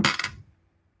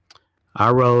 I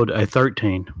rolled a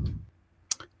 13.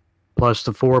 Plus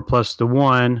the 4 plus the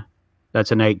 1,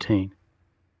 that's an 18.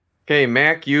 Okay,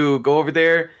 Mac, you go over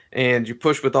there and you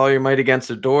push with all your might against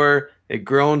the door. It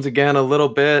groans again a little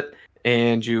bit,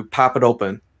 and you pop it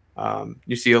open.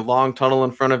 You see a long tunnel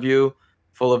in front of you,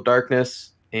 full of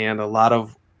darkness, and a lot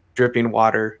of dripping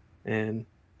water and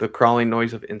the crawling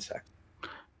noise of insects.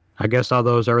 I guess all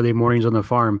those early mornings on the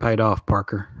farm paid off,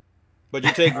 Parker. But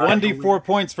you take 1d4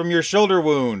 points from your shoulder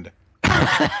wound.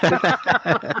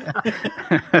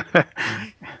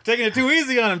 Taking it too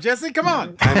easy on him, Jesse. Come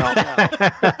on. I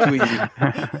know. Too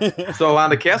easy. So on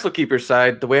the Castle Keeper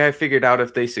side, the way I figured out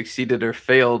if they succeeded or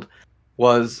failed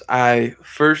was I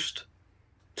first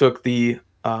took the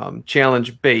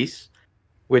challenge base,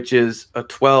 which is a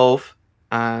 12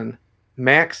 on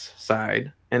Mac's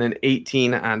side and an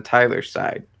 18 on Tyler's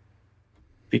side.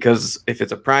 Because if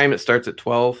it's a prime, it starts at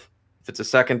 12. If it's a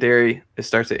secondary, it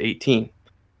starts at 18.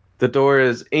 The door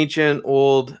is ancient,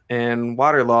 old, and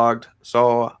waterlogged.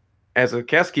 So as a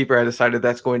Castle Keeper, I decided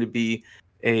that's going to be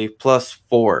a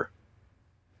 +4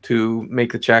 to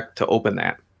make the check to open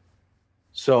that.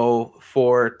 So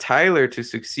for Tyler to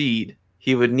succeed,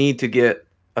 he would need to get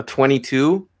a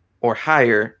 22 or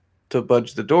higher to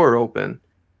budge the door open.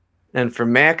 And for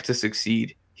Mac to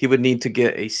succeed, he would need to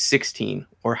get a 16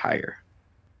 or higher.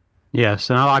 Yes,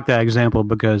 and I like that example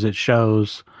because it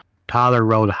shows Tyler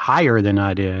rolled higher than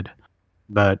I did,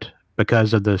 but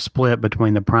because of the split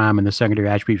between the prime and the secondary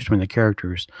attributes between the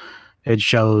characters, it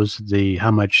shows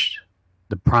how much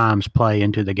the primes play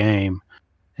into the game,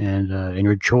 and in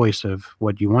your choice of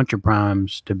what you want your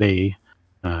primes to be,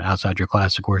 outside your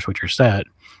class, of course, what you're set,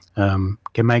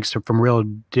 can make some real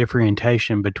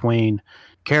differentiation between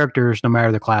characters, no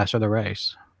matter the class or the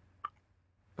race.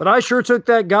 But I sure took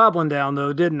that goblin down,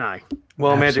 though, didn't I?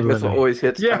 Well, magic missile Absolutely. always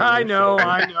hits. Yeah, I know.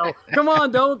 Come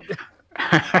on, don't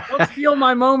steal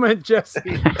my moment,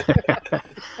 Jesse.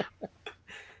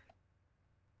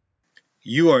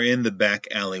 You are in the back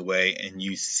alleyway and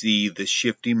you see the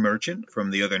shifty merchant from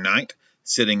the other night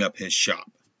setting up his shop.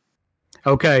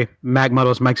 Okay, Mac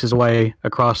Muddles makes his way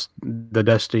across the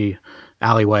dusty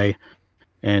alleyway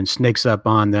and sneaks up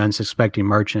on the unsuspecting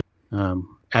merchant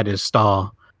at his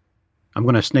stall. I'm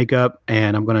going to sneak up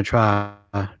and I'm going to try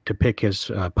to pick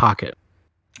his pocket.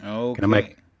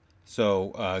 Okay.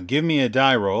 So give me a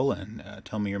die roll and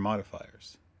tell me your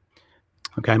modifiers.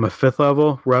 Okay, I'm a 5th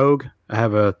level rogue. I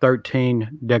have a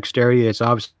 13 dexterity. It's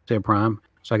obviously a prime,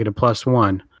 so I get a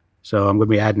 +1. So I'm going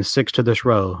to be adding 6 to this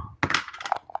roll.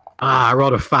 I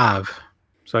rolled a 5,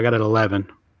 so I got an 11.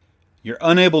 You're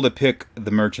unable to pick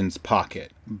the merchant's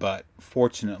pocket, but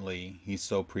fortunately, he's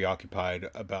so preoccupied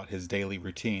about his daily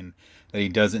routine that he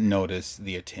doesn't notice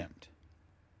the attempt.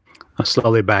 I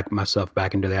slowly back myself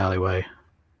back into the alleyway.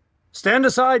 Stand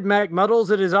aside, Mac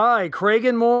Muddles. It is I,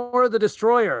 Kragan Moore, the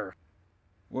Destroyer.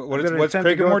 What's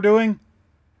Kraganmore doing?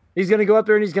 He's going to go up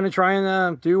there and he's going to try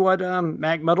and do what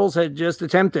Mac Muddles had just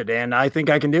attempted, and I think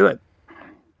I can do it.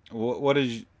 What are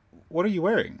you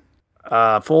wearing?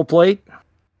 Full plate.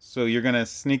 So you're going to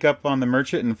sneak up on the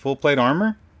merchant in full plate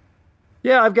armor?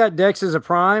 Yeah, I've got Dex as a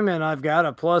prime, and I've got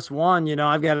a +1. You know,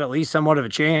 I've got at least somewhat of a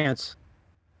chance.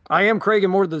 I am Kragan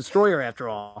Moore, the Destroyer, after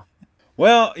all.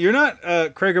 Well, you're not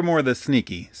Kraganmore the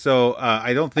Sneaky, so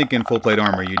I don't think in full plate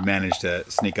armor you'd manage to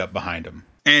sneak up behind him.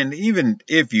 And even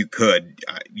if you could,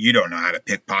 you don't know how to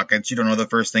pick pockets. You don't know the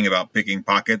first thing about picking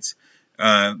pockets.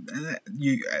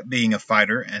 You being a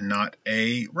fighter and not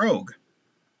a rogue.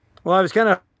 Well, I was kind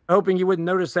of hoping you wouldn't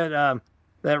notice that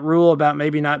that rule about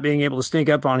maybe not being able to sneak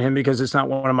up on him because it's not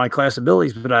one of my class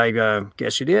abilities, but I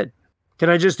guess you did. Can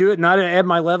I just do it and not add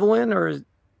my level in, or is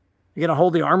you going to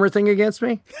hold the armor thing against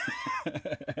me?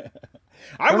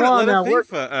 I wouldn't let a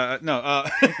thief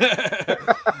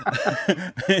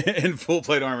in full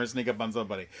plate armor sneak up on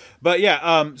somebody. But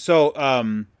yeah, so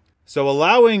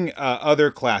allowing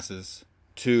other classes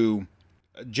to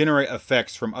generate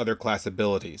effects from other class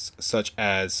abilities, such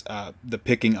as the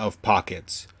picking of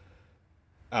pockets,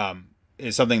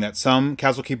 is something that some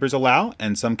castle keepers allow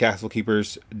and some castle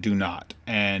keepers do not.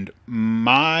 And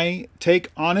my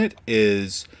take on it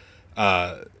is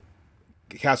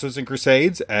Castles and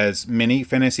Crusades, as many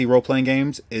fantasy role-playing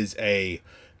games, is a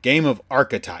game of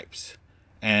archetypes.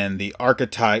 And the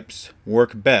archetypes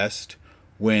work best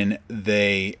when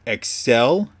they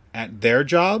excel at their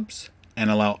jobs and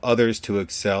allow others to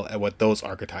excel at what those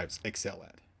archetypes excel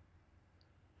at.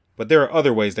 But there are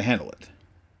other ways to handle it.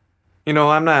 You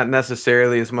know, I'm not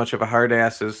necessarily as much of a hard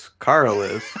ass as Carl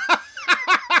is.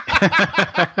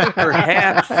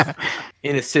 Perhaps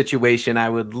in a situation I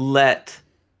would let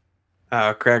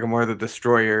Kraganmore the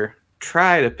Destroyer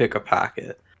try to pick a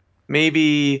pocket.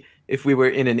 Maybe if we were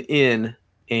in an inn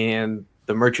and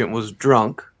the merchant was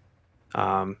drunk,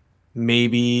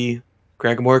 maybe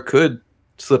Kraganmore could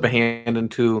slip a hand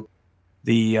into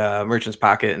the merchant's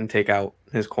pocket and take out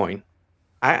his coin.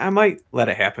 I might let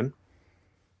it happen.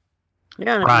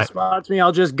 Yeah, and if he spots me,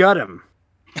 I'll just gut him.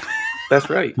 That's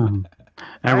right. And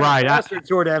right, bastard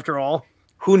sword after all.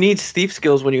 Who needs thief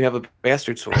skills when you have a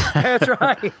bastard sword? That's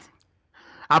right.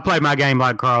 I play my game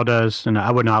like Carl does, and I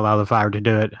would not allow the fire to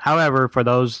do it. However, for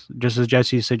those, just as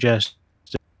Jesse suggests,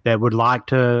 that would like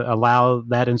to allow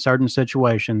that in certain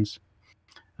situations,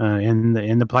 in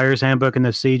the player's handbook in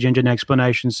the siege engine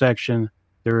explanation section,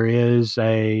 there is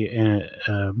a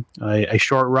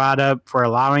short write up for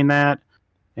allowing that.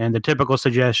 And the typical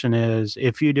suggestion is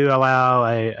if you do allow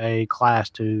a class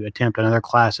to attempt another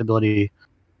class ability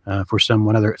for some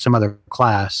other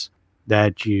class,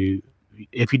 that you,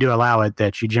 if you do allow it,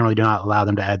 that you generally do not allow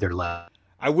them to add their level.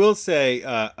 I will say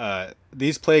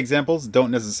these play examples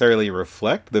don't necessarily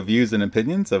reflect the views and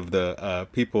opinions of the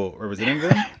people representing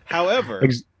them. However,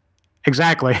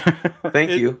 exactly.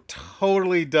 Thank you. It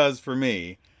totally does for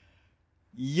me.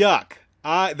 Yuck.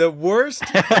 The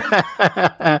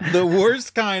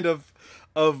worst kind of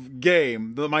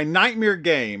game, my nightmare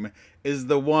game, is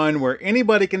the one where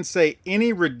anybody can say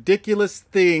any ridiculous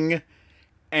thing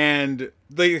and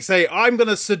they say, I'm going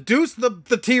to seduce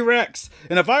the T-Rex.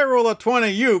 And if I roll a 20,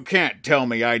 you can't tell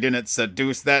me I didn't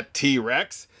seduce that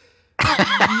T-Rex.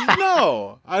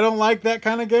 No, I don't like that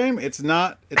kind of game. It's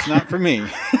not for me.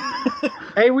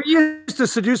 Hey, we used to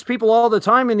seduce people all the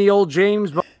time in the old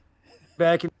James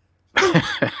back in...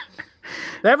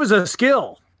 That was a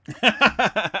skill.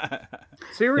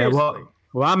 Seriously. Yeah,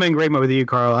 well, I'm in agreement with you,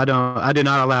 Carl. I do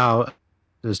not allow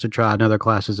us to try another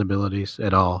class's abilities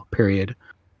at all. Period.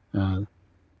 I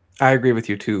agree with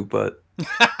you too, but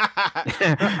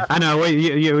I know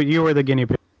you were the guinea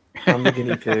pig. I'm the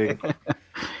guinea pig.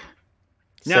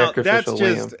 Now Sacrificial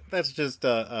lamb. that's just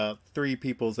three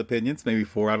people's opinions, maybe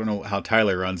four. I don't know how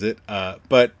Tyler runs it,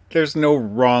 but there's no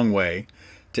wrong way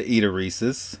to eat a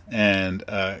Reese's, and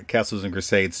Castles and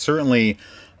Crusades certainly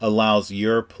allows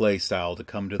your playstyle to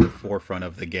come to the forefront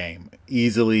of the game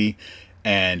easily,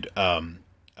 and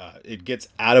it gets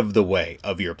out of the way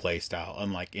of your playstyle,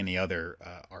 unlike any other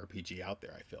RPG out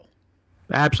there, I feel.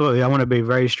 Absolutely. I want to be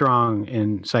very strong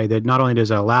and say that not only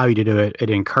does it allow you to do it, it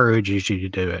encourages you to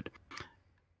do it.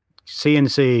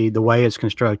 CNC, the way it's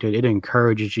constructed, it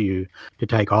encourages you to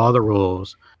take all the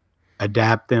rules,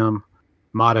 adapt them,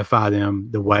 modify them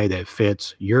the way that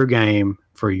fits your game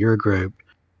for your group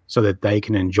so that they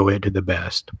can enjoy it to the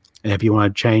best. And if you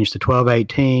want to change to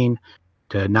 12-18,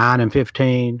 to 9 and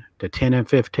 15, to 10 and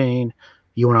 15,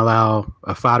 you want to allow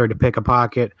a fighter to pick a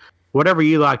pocket, whatever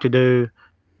you like to do,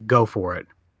 go for it.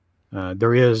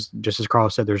 There is, just as Carl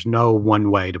said, there's no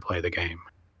one way to play the game.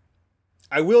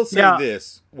 I will say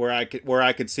this, where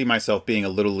I could see myself being a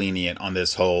little lenient on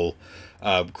this whole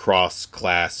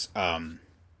cross-class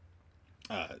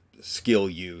skill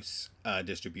use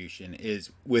distribution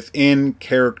is within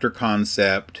character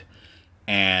concept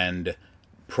and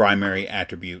primary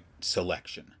attribute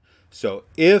selection. So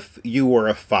if you were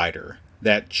a fighter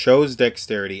that chose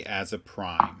dexterity as a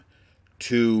prime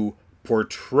to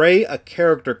portray a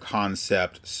character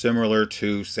concept similar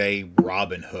to, say,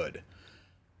 Robin Hood,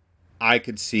 I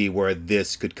could see where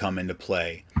this could come into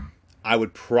play. I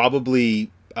would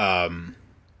probably,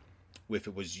 if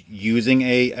it was using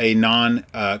a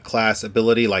non-class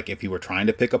ability, like if you were trying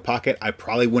to pick a pocket, I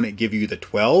probably wouldn't give you the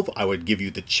 12. I would give you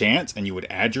the chance, and you would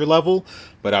add your level,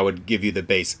 but I would give you the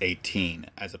base 18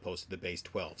 as opposed to the base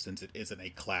 12, since it isn't a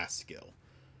class skill.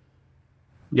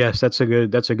 Yes, that's a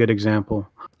good example.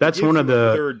 That's one of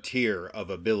the third tier of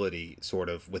ability, sort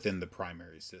of within the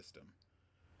primary system.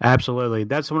 Absolutely.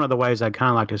 That's one of the ways I kind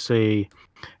of like to see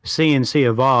CNC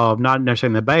evolve, not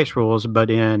necessarily in the base rules, but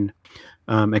in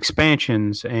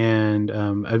expansions and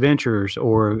adventures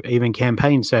or even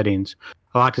campaign settings.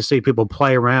 I like to see people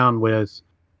play around with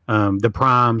the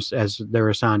primes as they're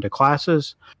assigned to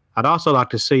classes. I'd also like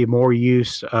to see more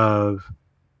use of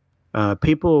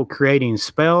people creating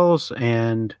spells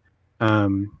and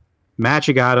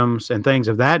magic items and things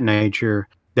of that nature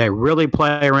that really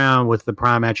play around with the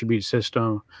prime attribute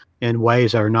system in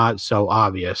ways that are not so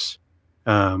obvious.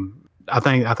 I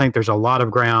think there's a lot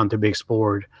of ground to be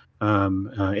explored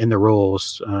in the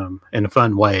rules in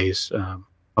fun ways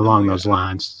along those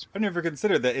lines. I've never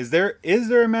considered that. Is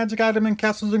there a magic item in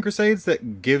Castles and Crusades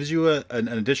that gives you an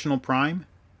additional prime?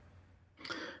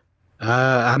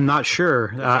 I'm not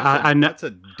sure. I know that's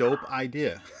a dope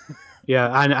idea. Yeah,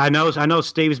 I know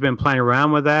Steve's been playing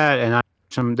around with that, and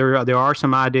there are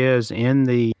some ideas in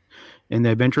the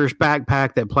Adventurer's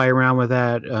Backpack that play around with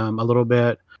that a little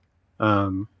bit.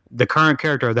 The current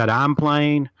character that I'm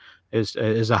playing is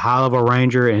a high level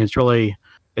ranger, and it's really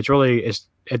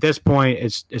at this point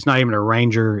it's not even a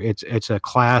ranger. It's a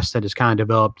class that is kind of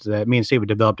developed that me and Steve have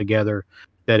developed together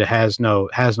that it has no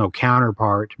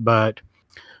counterpart. But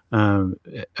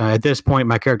at this point,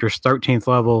 my character is 13th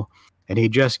level, and he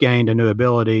just gained a new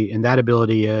ability, and that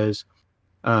ability is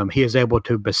he is able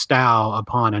to bestow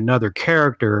upon another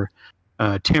character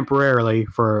temporarily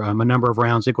for a number of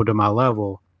rounds equal to my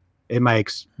level. It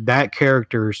makes that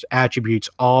character's attributes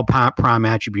all prime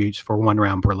attributes for 1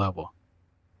 round per level,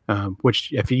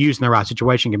 which, if you use in the right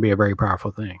situation, can be a very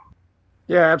powerful thing.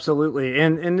 Yeah, absolutely.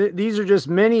 And these are just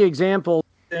many examples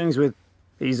of things with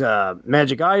these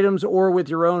magic items or with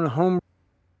your own home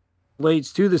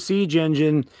relates to the Siege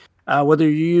engine. Whether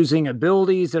you're using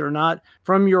abilities that are not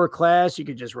from your class, you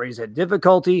could just raise that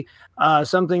difficulty.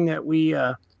 Something that we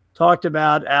talked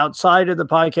about outside of the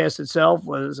podcast itself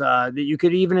was that you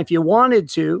could, even if you wanted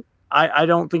to, I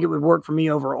don't think it would work for me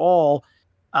overall.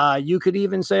 You could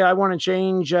even say, I want to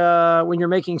change when you're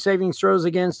making saving throws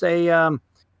against a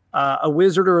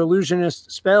wizard or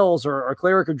illusionist spells or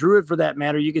cleric or druid for that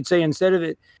matter. You could say, instead of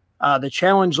it, the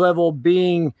challenge level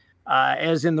being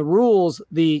as in the rules,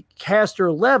 the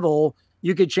caster level,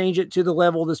 you could change it to the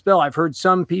level of the spell. I've heard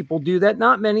some people do that,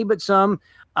 not many, but some,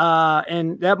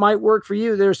 and that might work for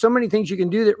you. There's so many things you can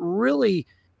do that really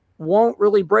won't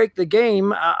really break the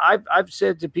game. I've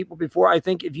said to people before, I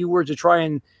think if you were to try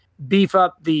and beef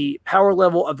up the power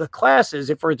level of the classes,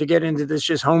 if we're to get into this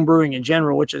just homebrewing in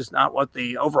general, which is not what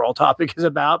the overall topic is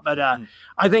about, but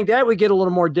I think that would get a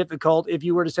little more difficult if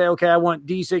you were to say, okay, I want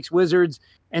D6 wizards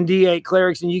and D8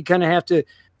 clerics, and you kind of have to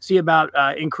see about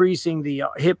increasing the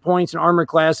hit points and armor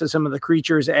class of some of the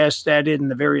creatures as stated in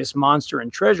the various monster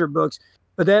and treasure books.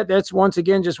 But that's once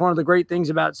again just one of the great things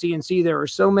about CNC. There are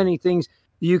so many things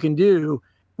you can do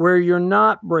where you're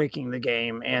not breaking the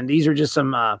game, and these are just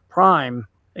some prime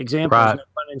examples, Right. no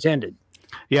pun intended.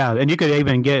 Yeah, and you could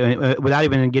even get without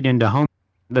even getting into home.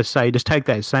 Let's say just take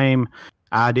that same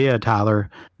idea, Tyler,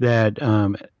 that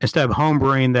instead of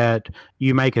homebrewing that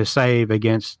you make a save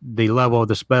against the level of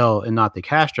the spell and not the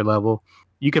caster level,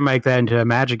 you can make that into a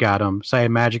magic item, say a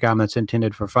magic item that's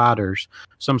intended for fighters,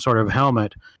 some sort of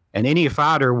helmet, and any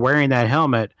fighter wearing that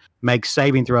helmet makes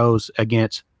saving throws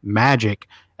against magic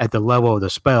at the level of the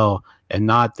spell and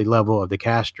not the level of the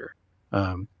caster.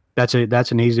 That's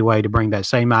an easy way to bring that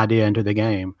same idea into the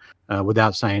game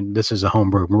without saying this is a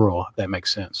homebrew rule. If that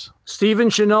makes sense. Stephen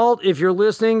Chenault, if you're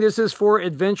listening, this is for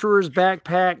Adventurer's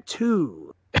Backpack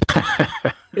 2.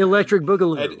 Electric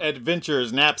Boogaloo.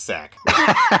 Adventurer's knapsack.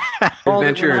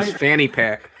 Adventurer's fanny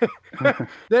pack.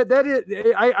 That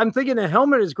is, I'm thinking a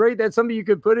helmet is great. That's something you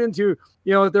could put into,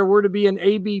 if there were to be an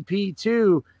ABP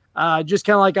 2, just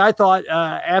kind of like I thought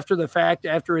after the fact,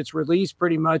 after its release,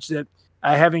 pretty much that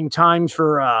having times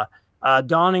for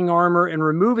donning armor and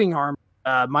removing armor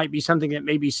might be something that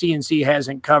maybe CNC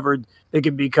hasn't covered that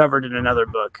could be covered in another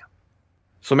book.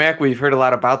 So, Mac, we've heard a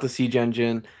lot about the Siege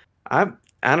Engine. I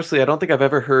don't think I've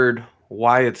ever heard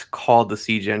why it's called the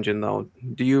Siege Engine, though.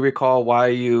 Do you recall why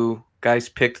you guys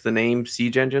picked the name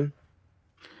Siege Engine?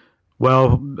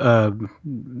 Well,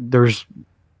 there's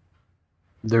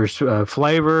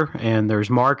flavor and there's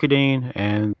marketing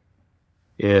and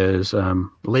is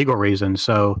legal reasons.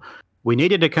 So we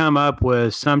needed to come up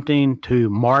with something to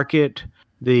market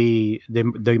the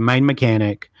main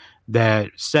mechanic that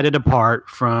set it apart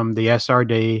from the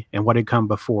SRD and what had come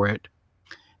before it.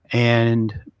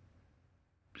 And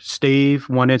Steve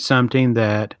wanted something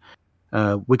that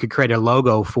we could create a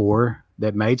logo for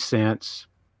that made sense.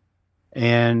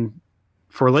 And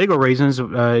for legal reasons,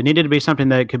 it needed to be something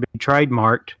that could be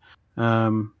trademarked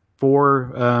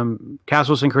for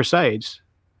Castles and Crusades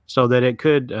so that it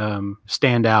could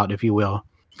stand out, if you will.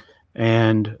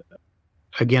 And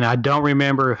again, I don't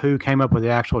remember who came up with the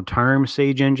actual term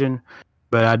Siege Engine,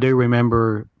 but I do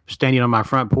remember standing on my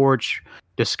front porch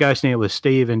discussing it with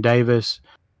Steve and Davis.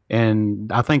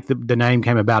 And I think the name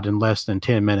came about in less than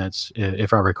 10 minutes,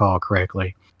 if I recall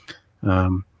correctly.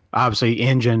 Obviously,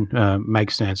 engine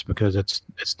makes sense because it's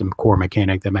the core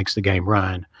mechanic that makes the game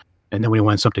run. And then we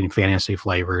want something fantasy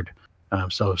flavored.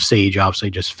 So Siege obviously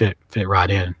just fit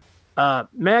right in.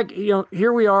 Mac,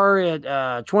 here we are at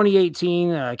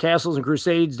 2018. Castles and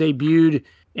Crusades debuted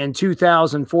in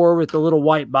 2004 with the little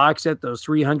white box set, those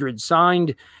 300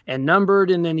 signed and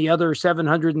numbered, and then the other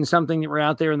 700 and something that were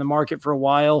out there in the market for a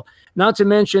while. Not to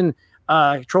mention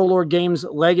Troll Lord Games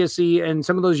legacy and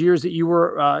some of those years that you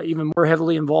were even more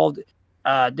heavily involved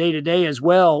day to day as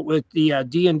well with the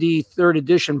D&D 3rd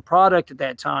edition product at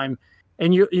that time.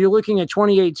 And you're looking at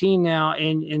 2018 now,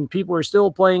 and people are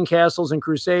still playing Castles and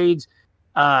Crusades.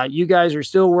 You guys are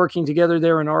still working together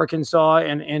there in Arkansas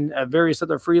and various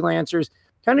other freelancers.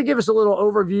 Kind of give us a little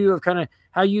overview of kind of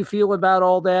how you feel about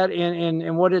all that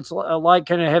and what it's like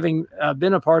kind of having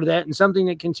been a part of that and something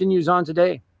that continues on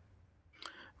today.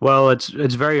 Well, it's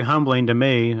very humbling to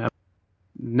me.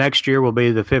 Next year will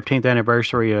be the 15th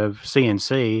anniversary of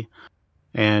CNC.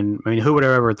 And I mean, who would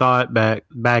have ever thought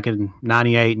back in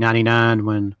 98, 99,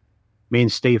 when me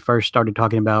and Steve first started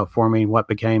talking about forming what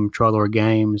became Troll Lord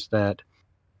Games, that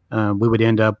we would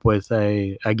end up with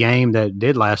a game that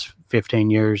did last 15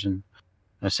 years and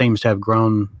seems to have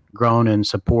grown in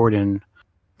support and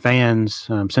fans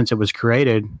since it was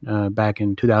created back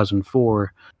in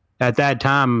 2004. At that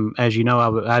time, as you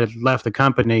know, I had left the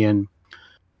company, and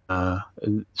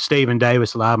Steve and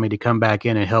Davis allowed me to come back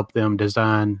in and help them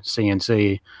design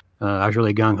CNC. I was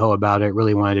really gung-ho about it,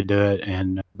 really wanted to do it,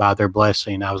 and by their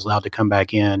blessing, I was allowed to come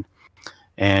back in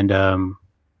and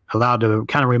allowed to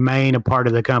kind of remain a part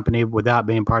of the company without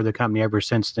being part of the company ever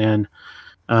since then.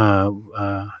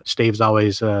 Steve's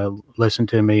always listened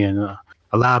to me and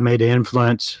allowed me to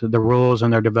influence the rules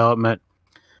and their development,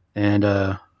 and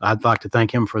I'd like to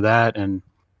thank him for that. And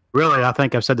really, I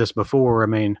think I've said this before. I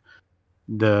mean,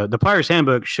 the Player's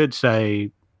Handbook should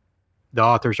say the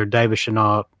authors are David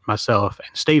Chenault, myself,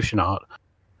 and Steve Chenault,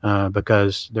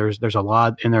 because there's a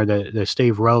lot in there that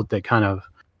Steve wrote that kind of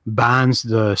binds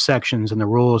the sections and the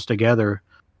rules together.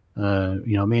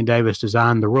 Me and Davis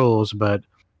designed the rules, but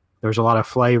there's a lot of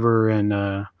flavor and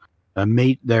a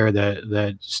meat there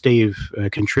that Steve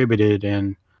contributed.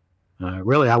 And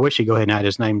really, I wish he'd go ahead and add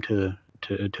his name to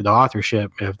the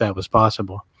authorship if that was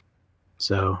possible.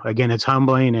 So again, it's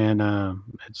humbling, and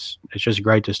it's just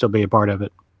great to still be a part of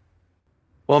it.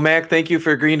 Well, Mac, thank you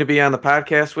for agreeing to be on the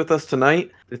podcast with us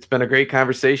tonight. It's been a great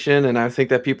conversation, and I think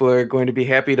that people are going to be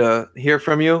happy to hear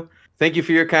from you. Thank you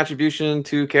for your contribution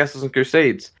to Castles and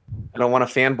Crusades. I don't want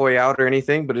to fanboy out or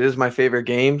anything, but it is my favorite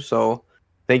game, so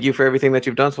thank you for everything that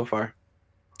you've done so far.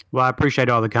 Well, I appreciate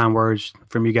all the kind words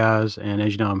from you guys, and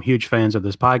as you know, I'm huge fans of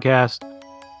this podcast.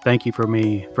 Thank you for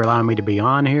allowing me to be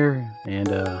on here,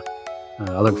 and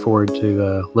I look forward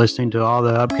to listening to all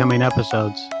the upcoming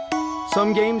episodes.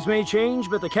 Some games may change,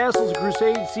 but the Castles and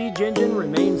Crusades siege engine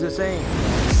remains the same.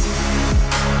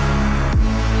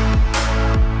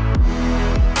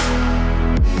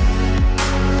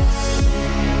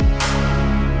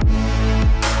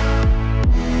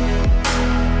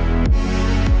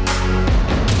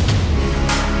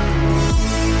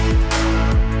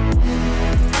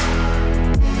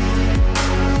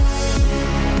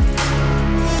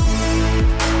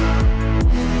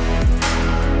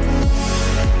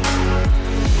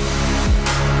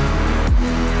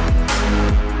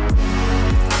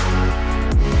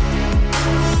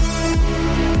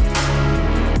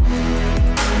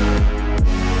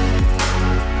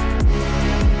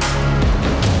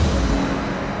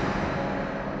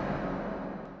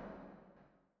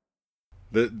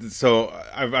 So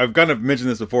I've kind of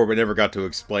mentioned this before, but never got to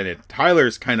explain it.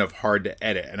 Tyler's kind of hard to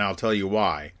edit, and I'll tell you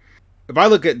why. If I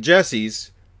look at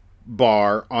Jesse's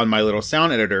bar on my little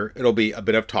sound editor, it'll be a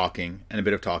bit of talking, and a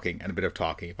bit of talking, and a bit of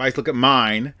talking. If I look at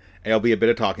mine, it'll be a bit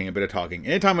of talking, a bit of talking.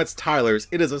 Anytime it's Tyler's,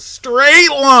 it is a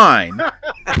straight line!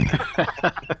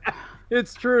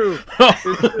 It's true. It's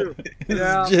true.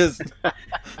 It's just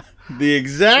the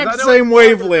exact same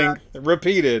wavelength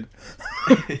repeated.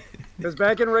 Because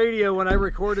back in radio, when I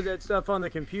recorded that stuff on the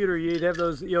computer, you'd have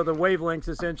those, the wavelengths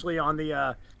essentially on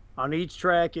the on each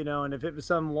track, and if it was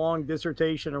some long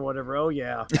dissertation or whatever, oh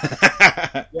yeah,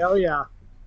 oh yeah.